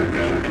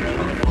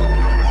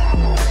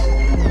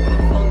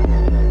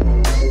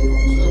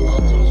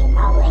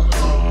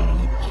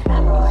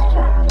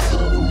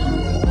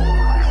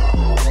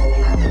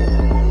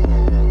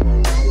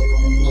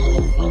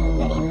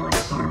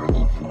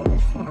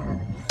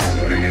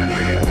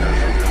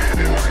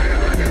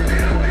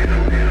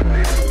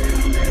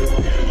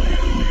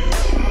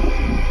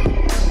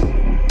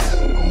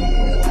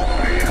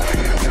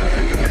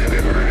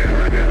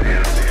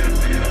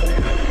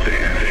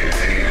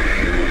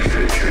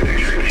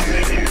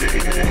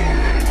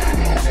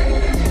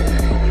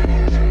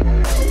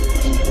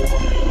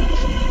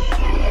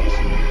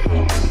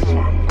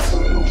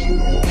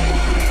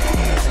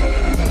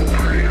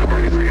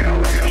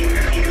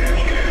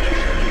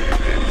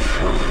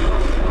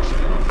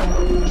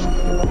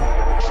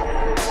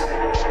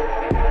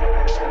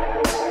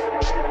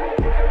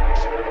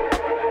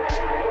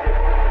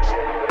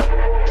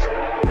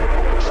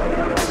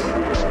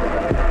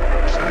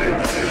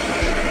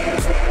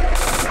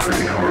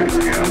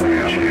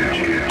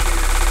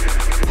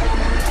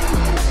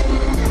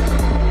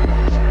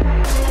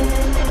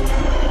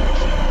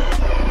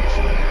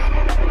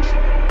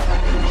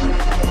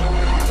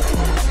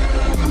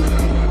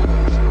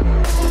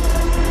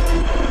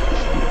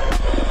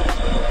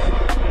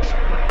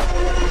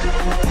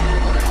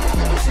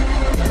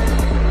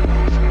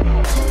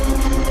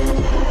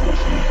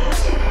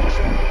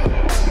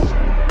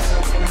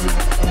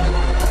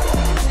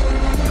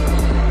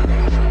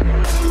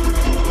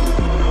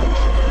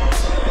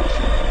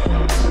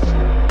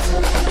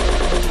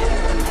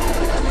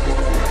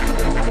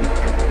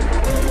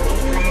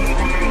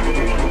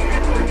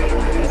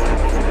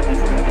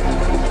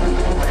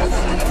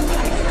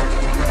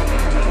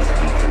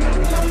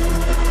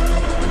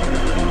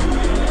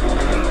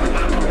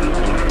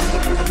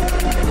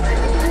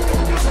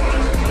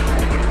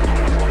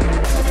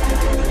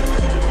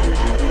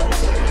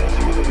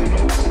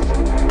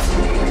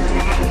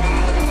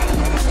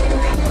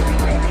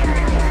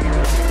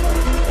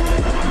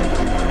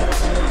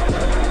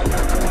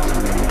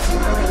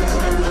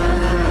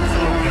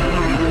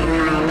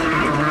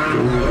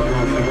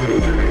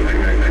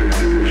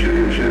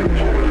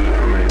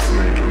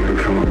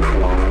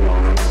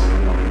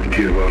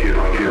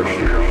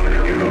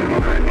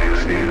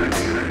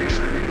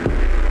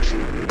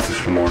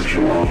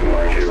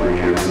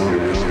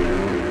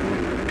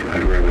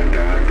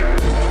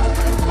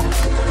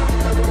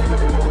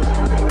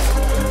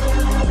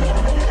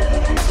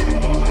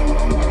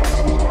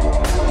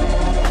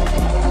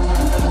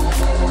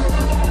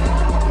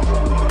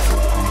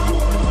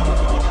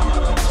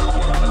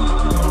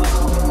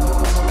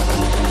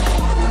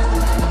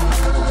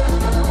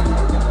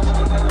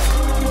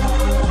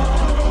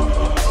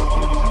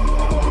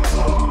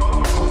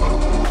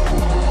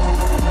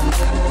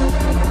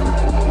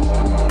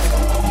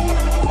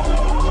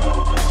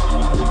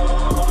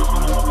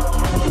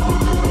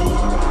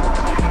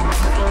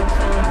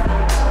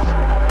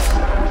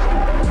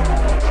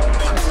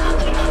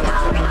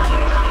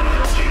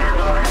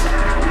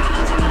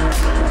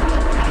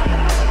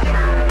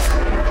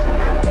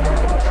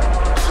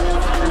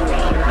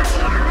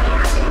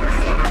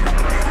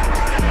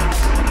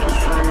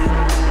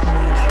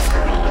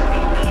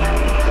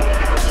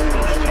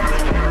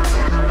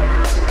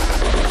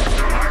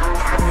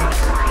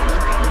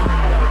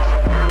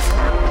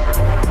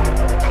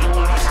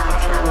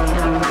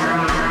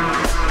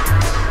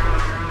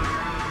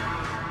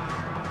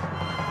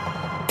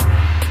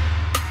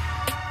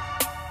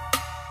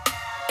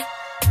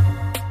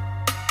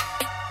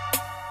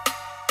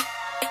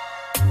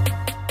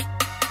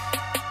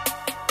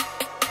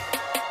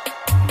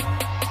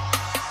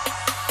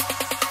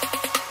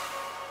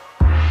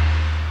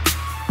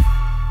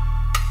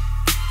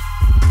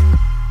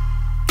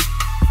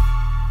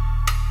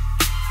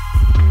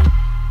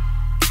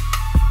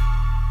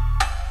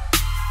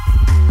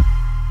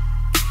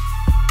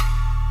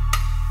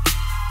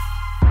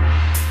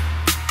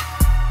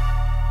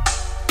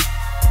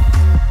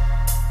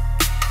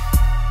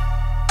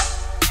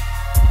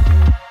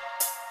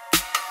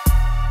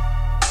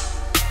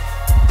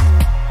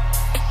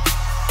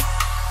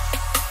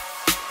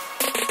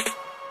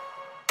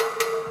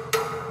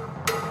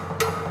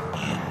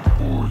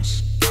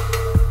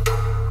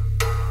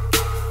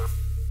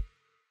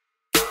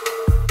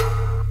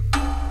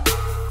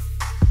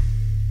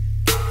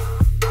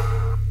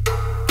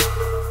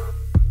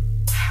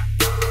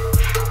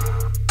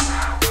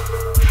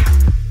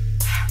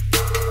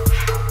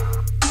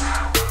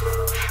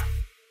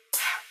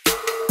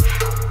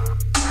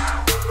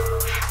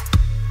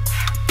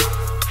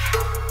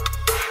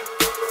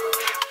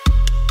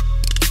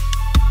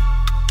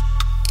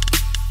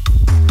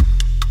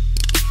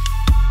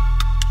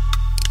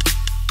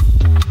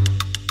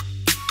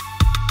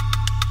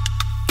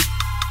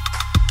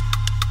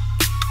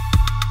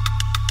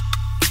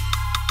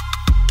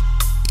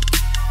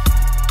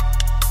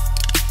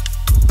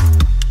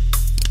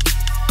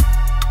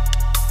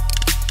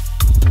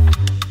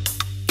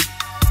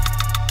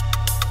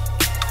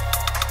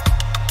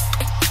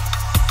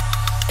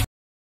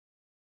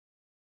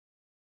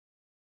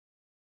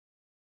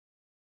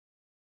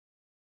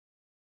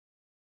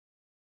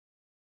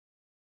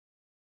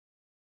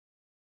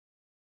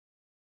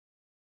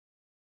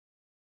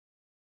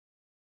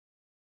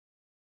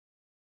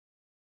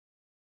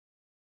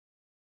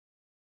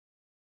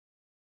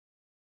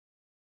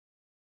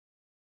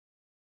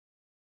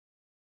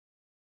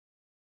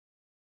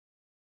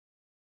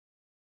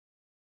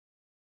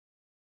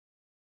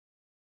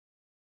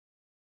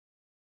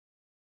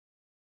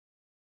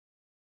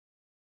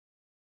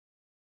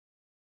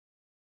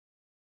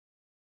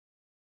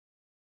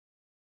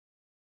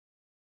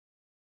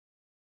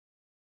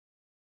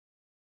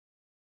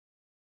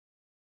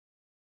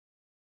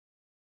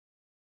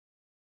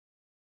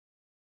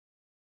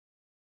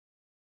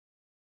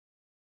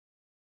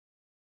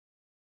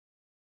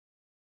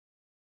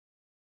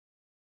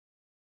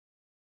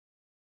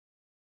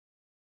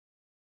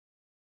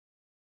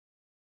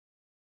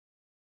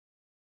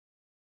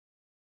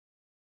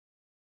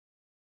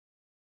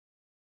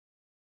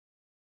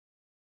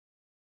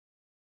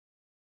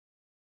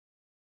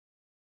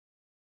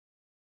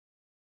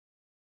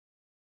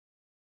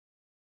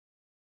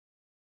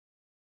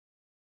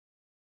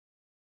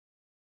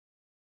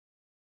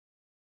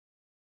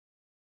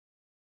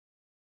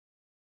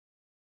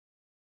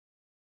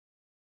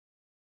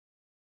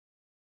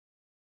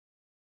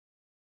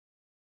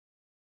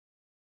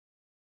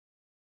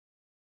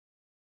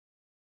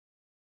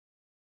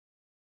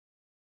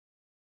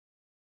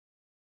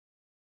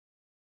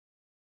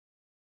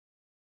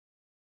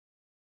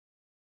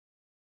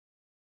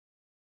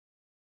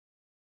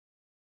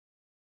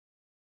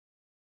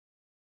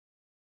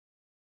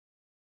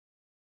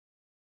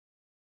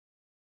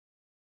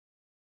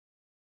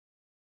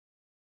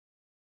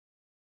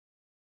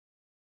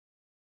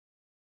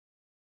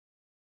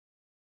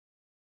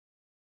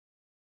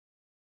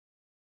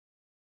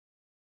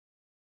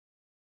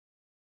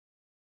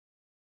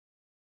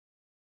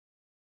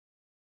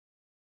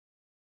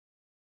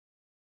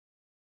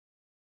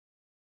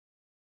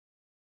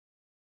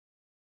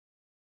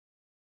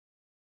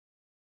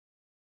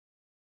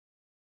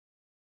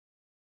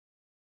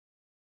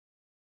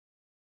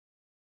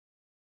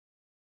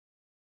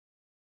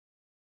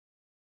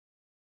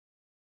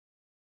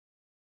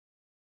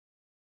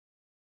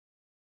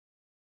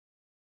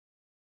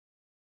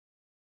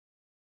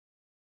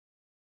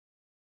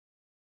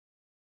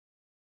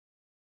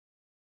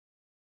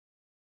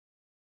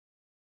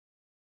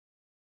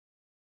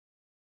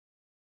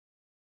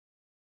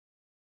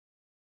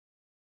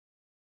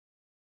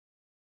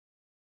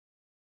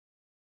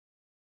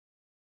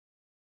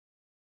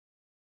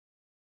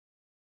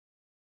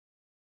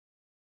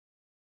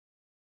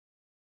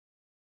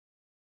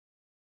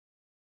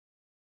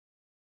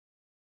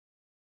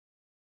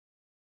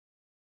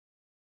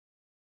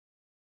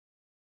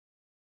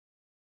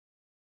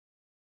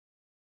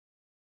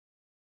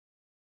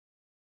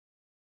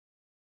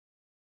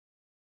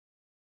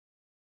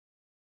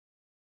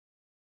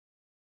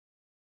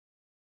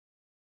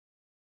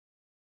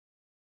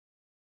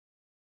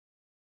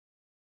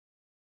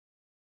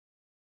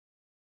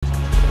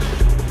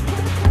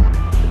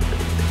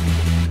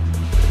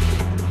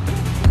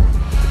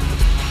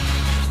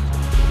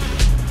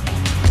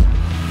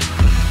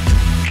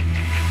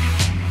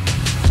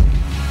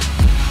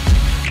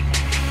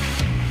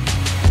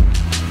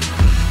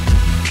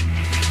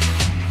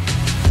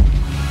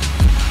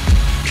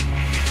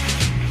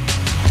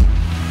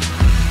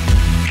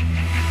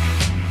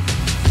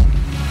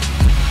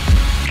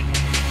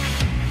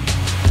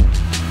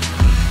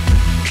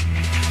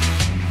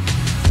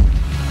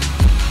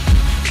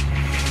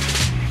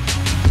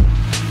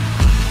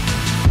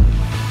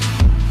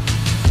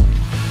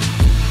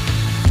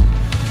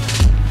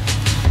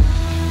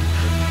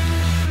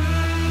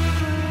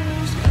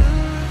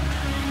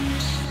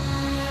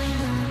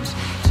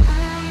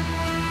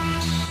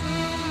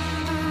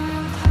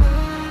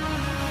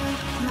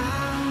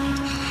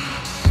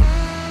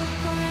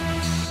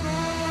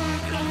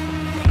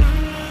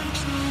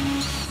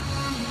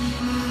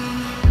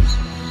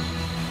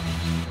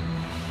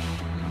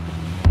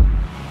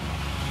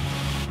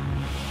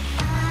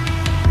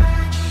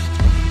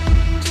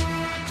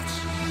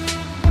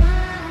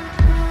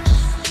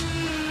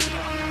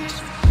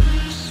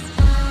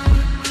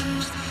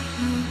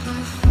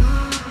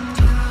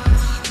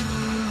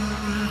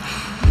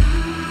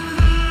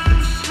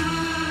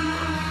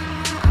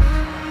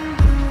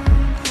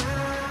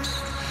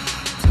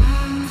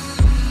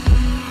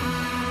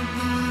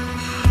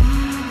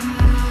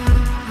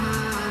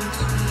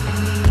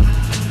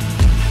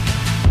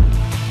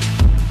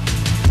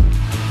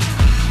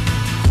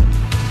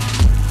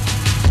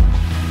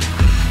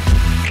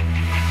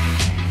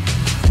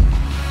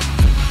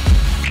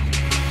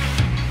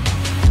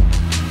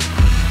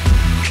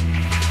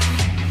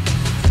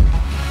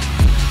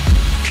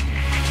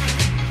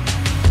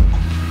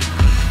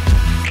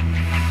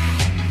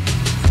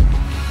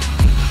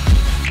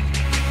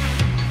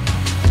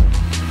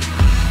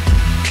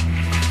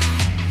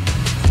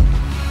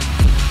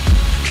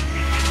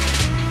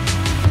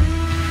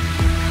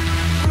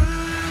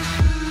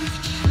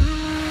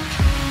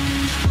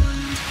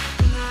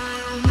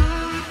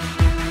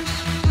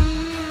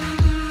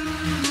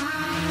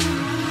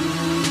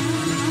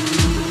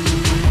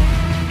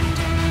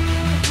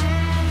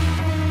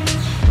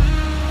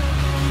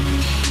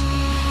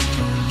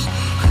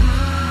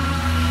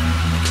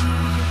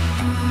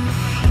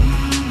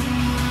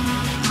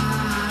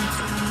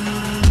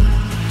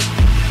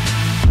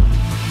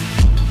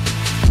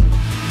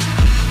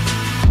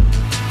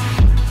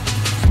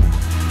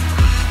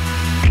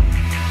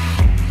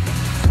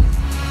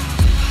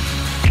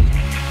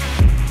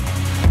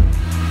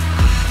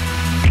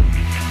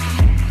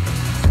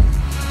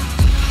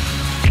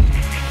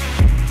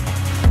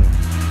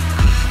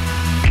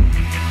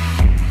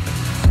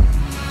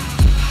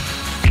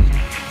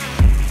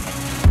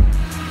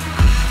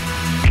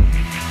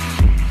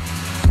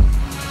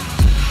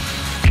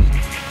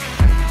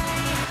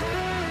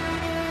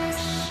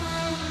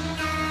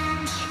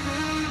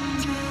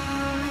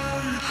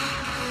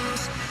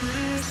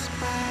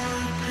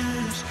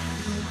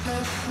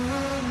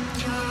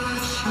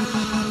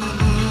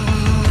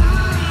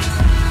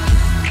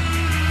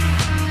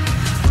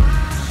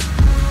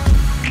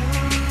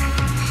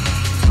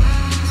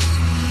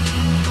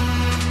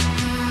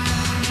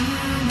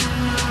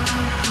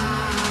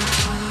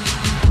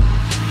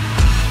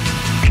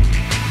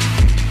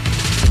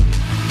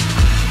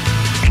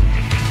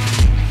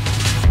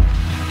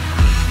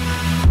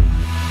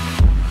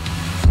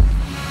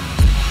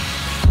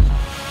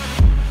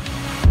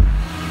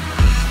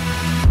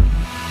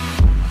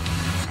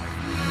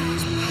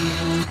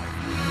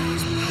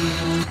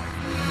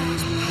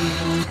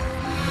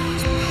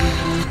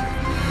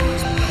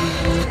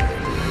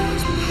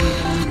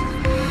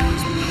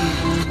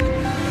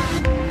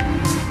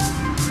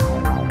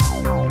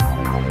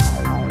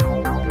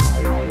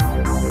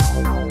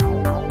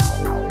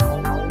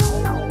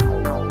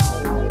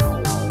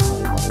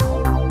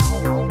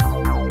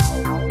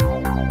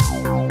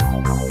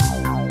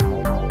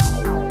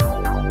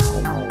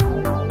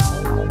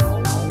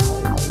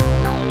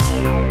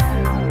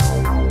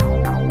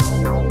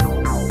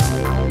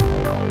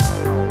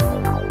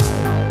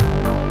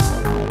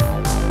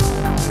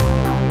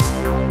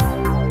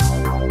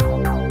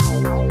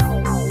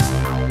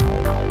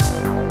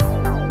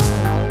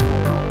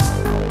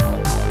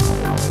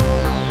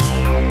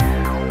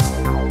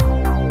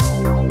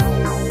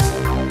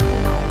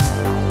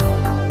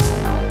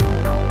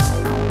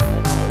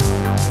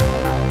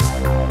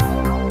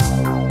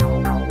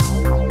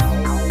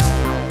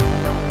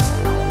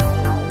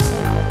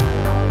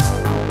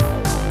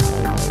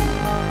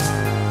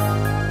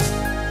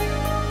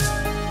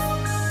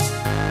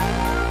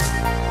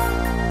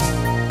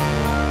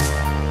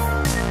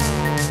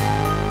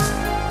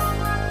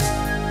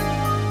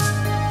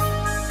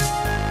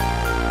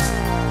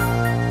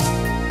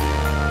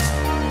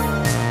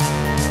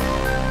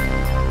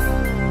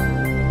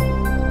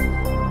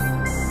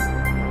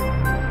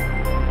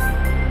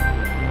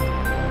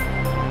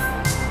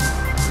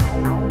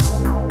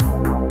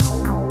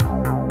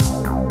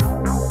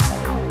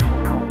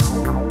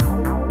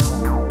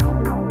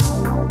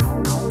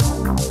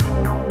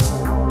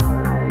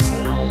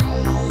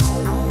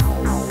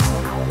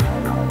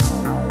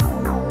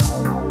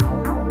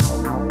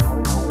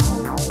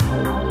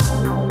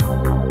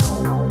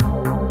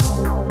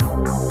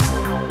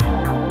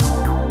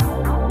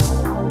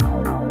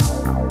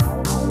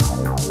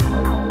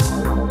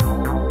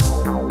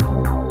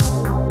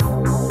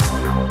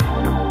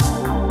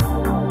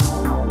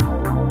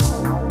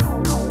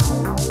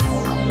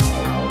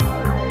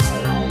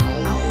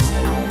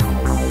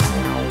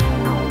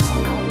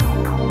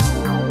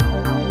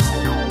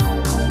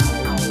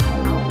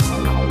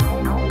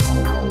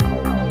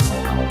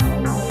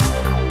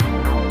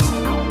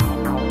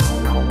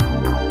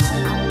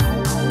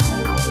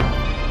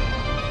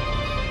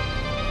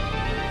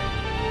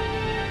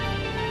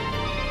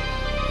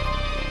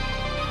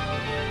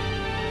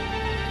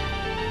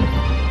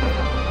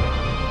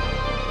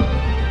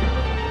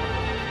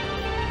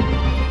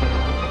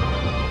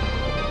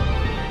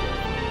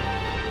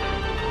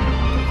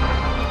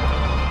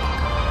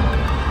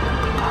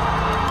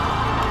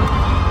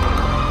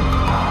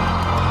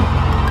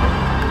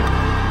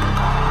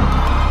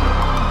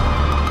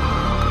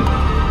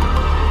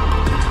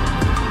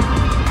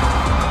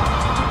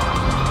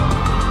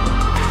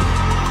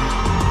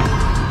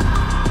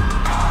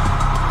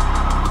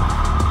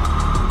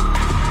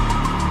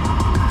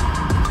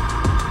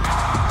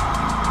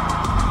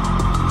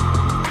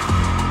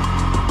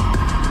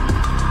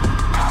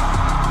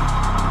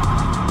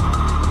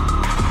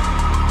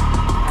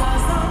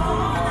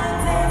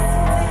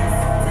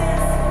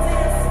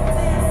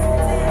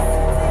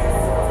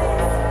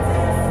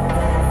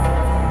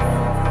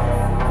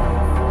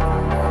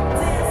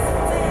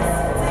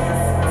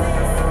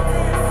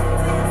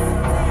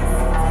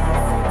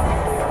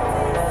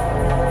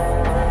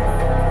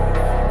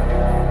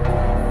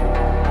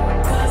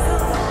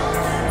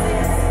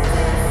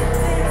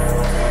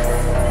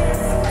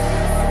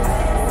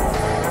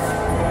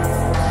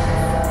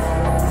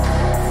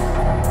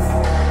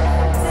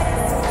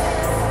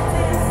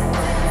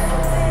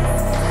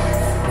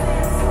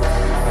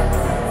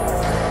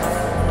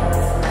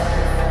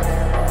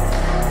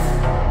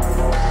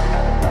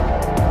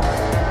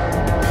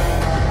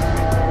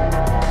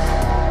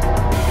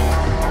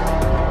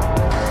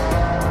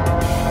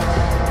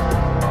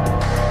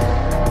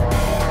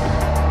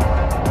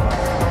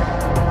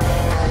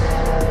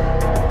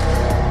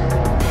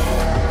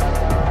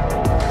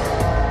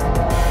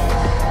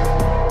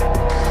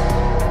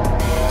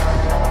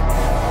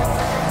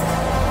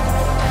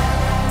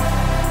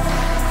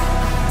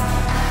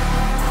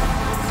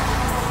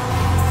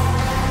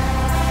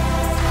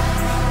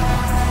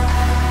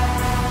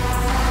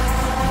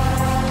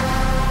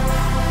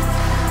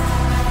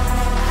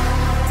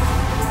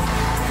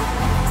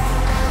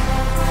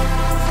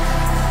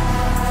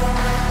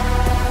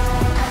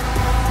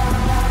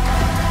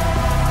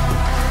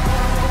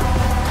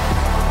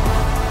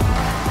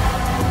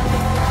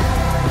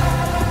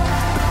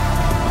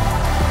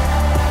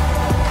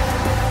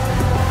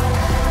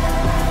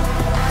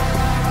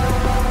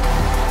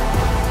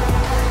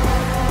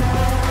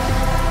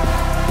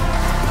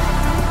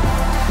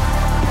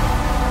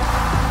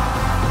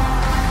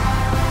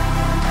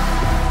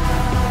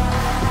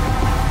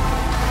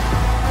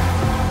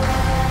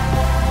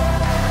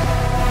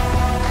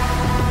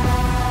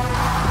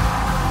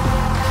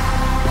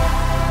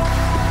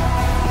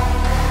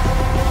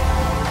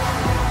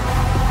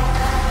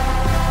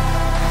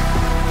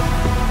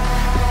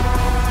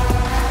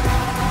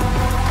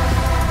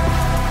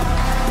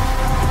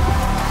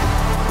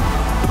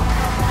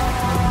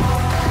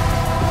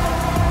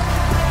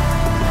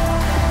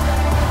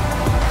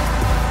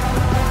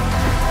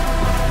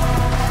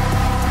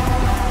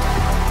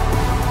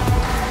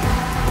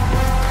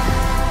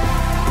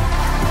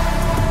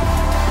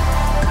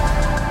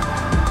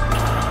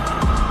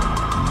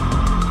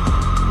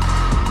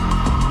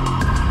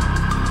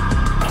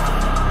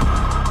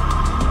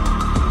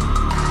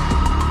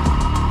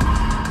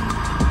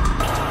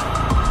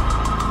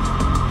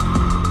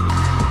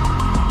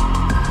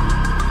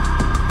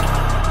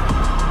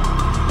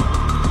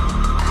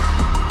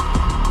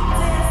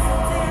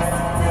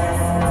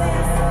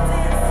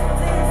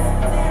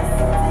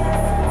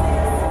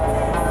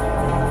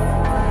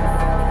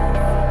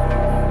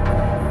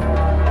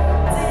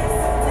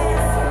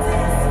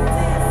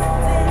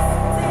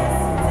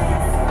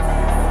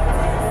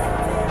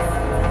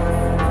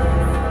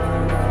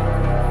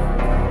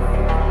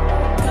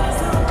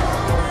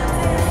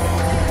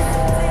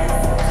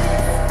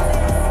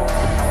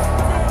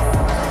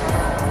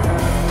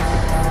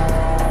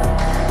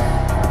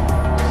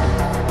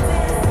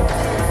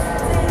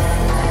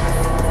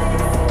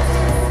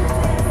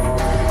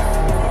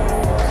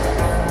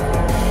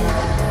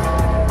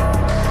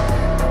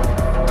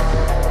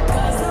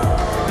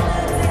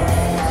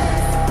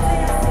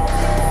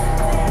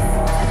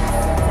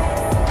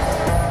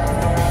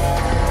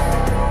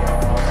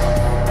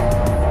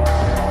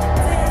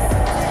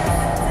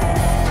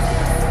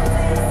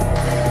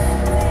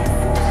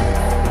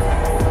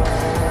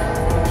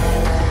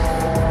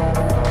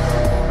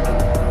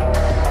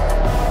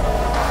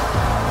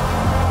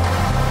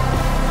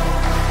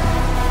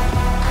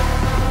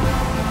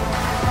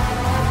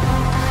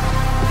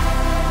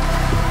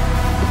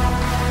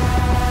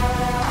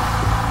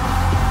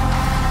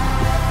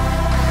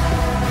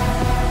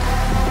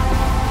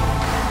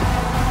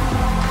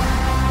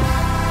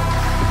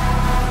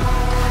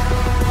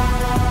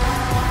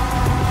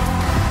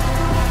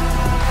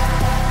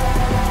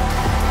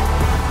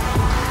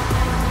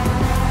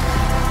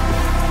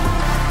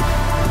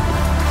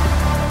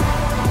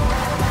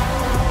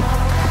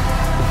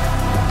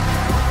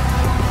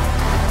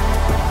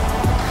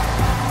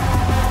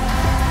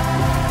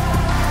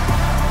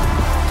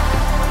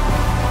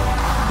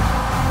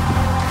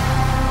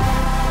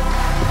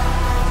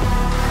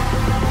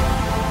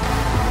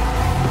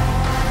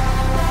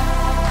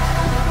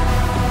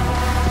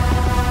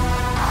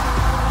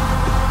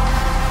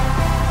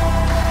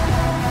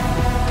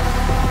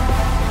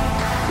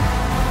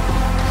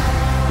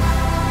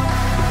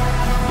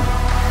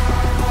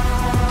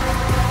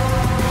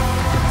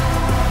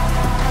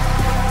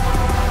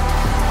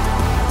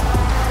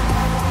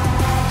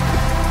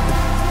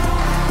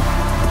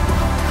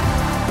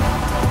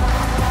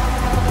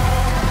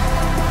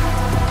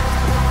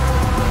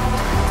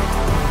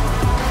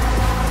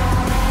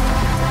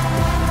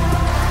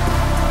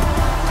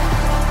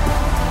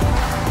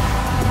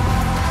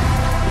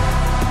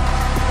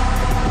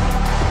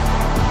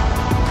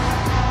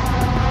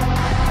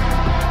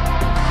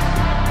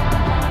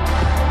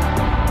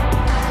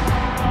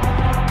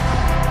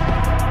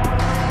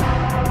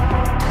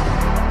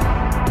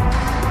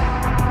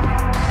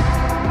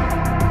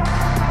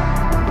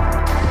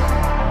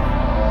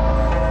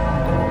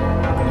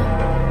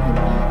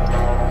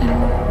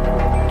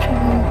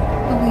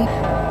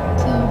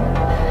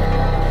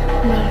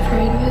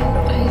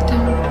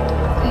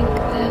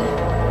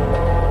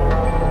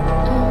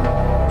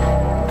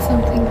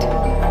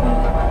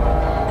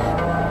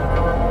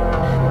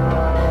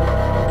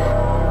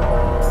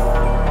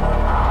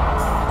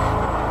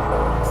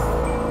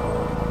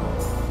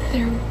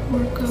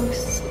 were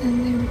ghosts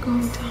and they were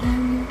going to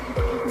harm you,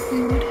 they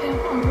probably would have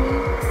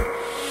already.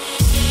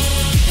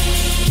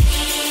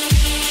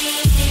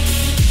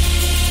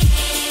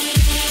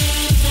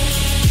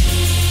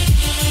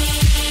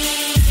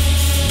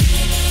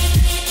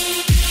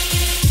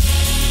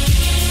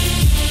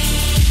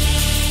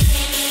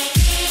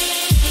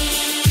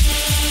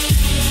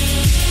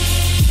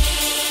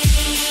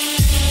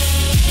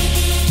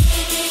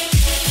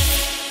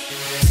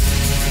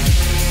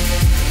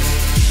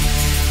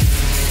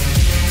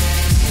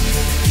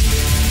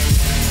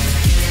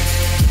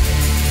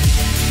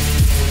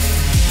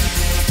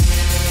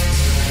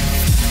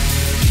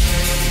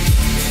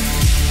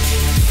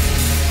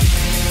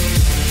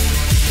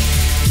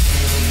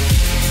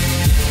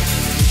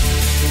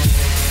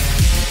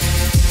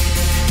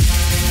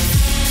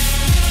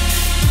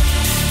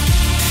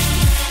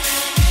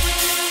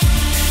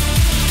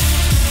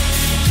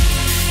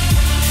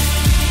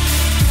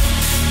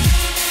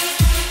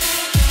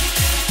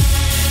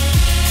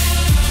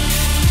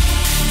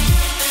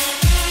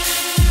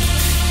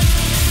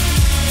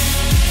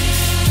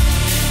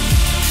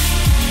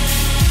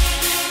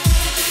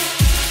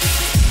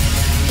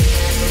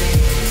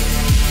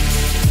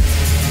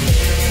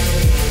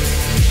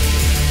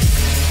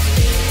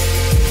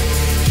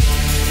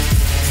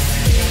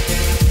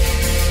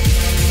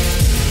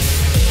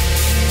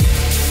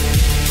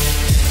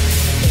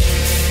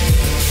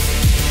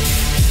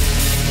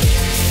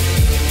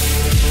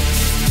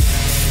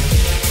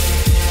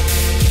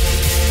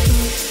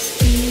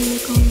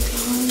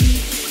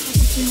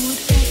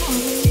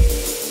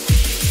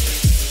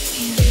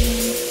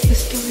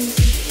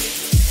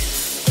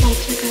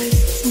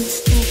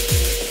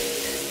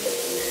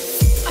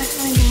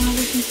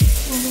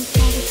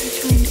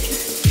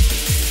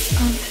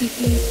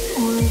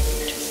 Or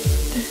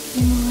just they're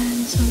female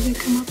and so they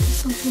come up with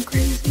something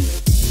crazy.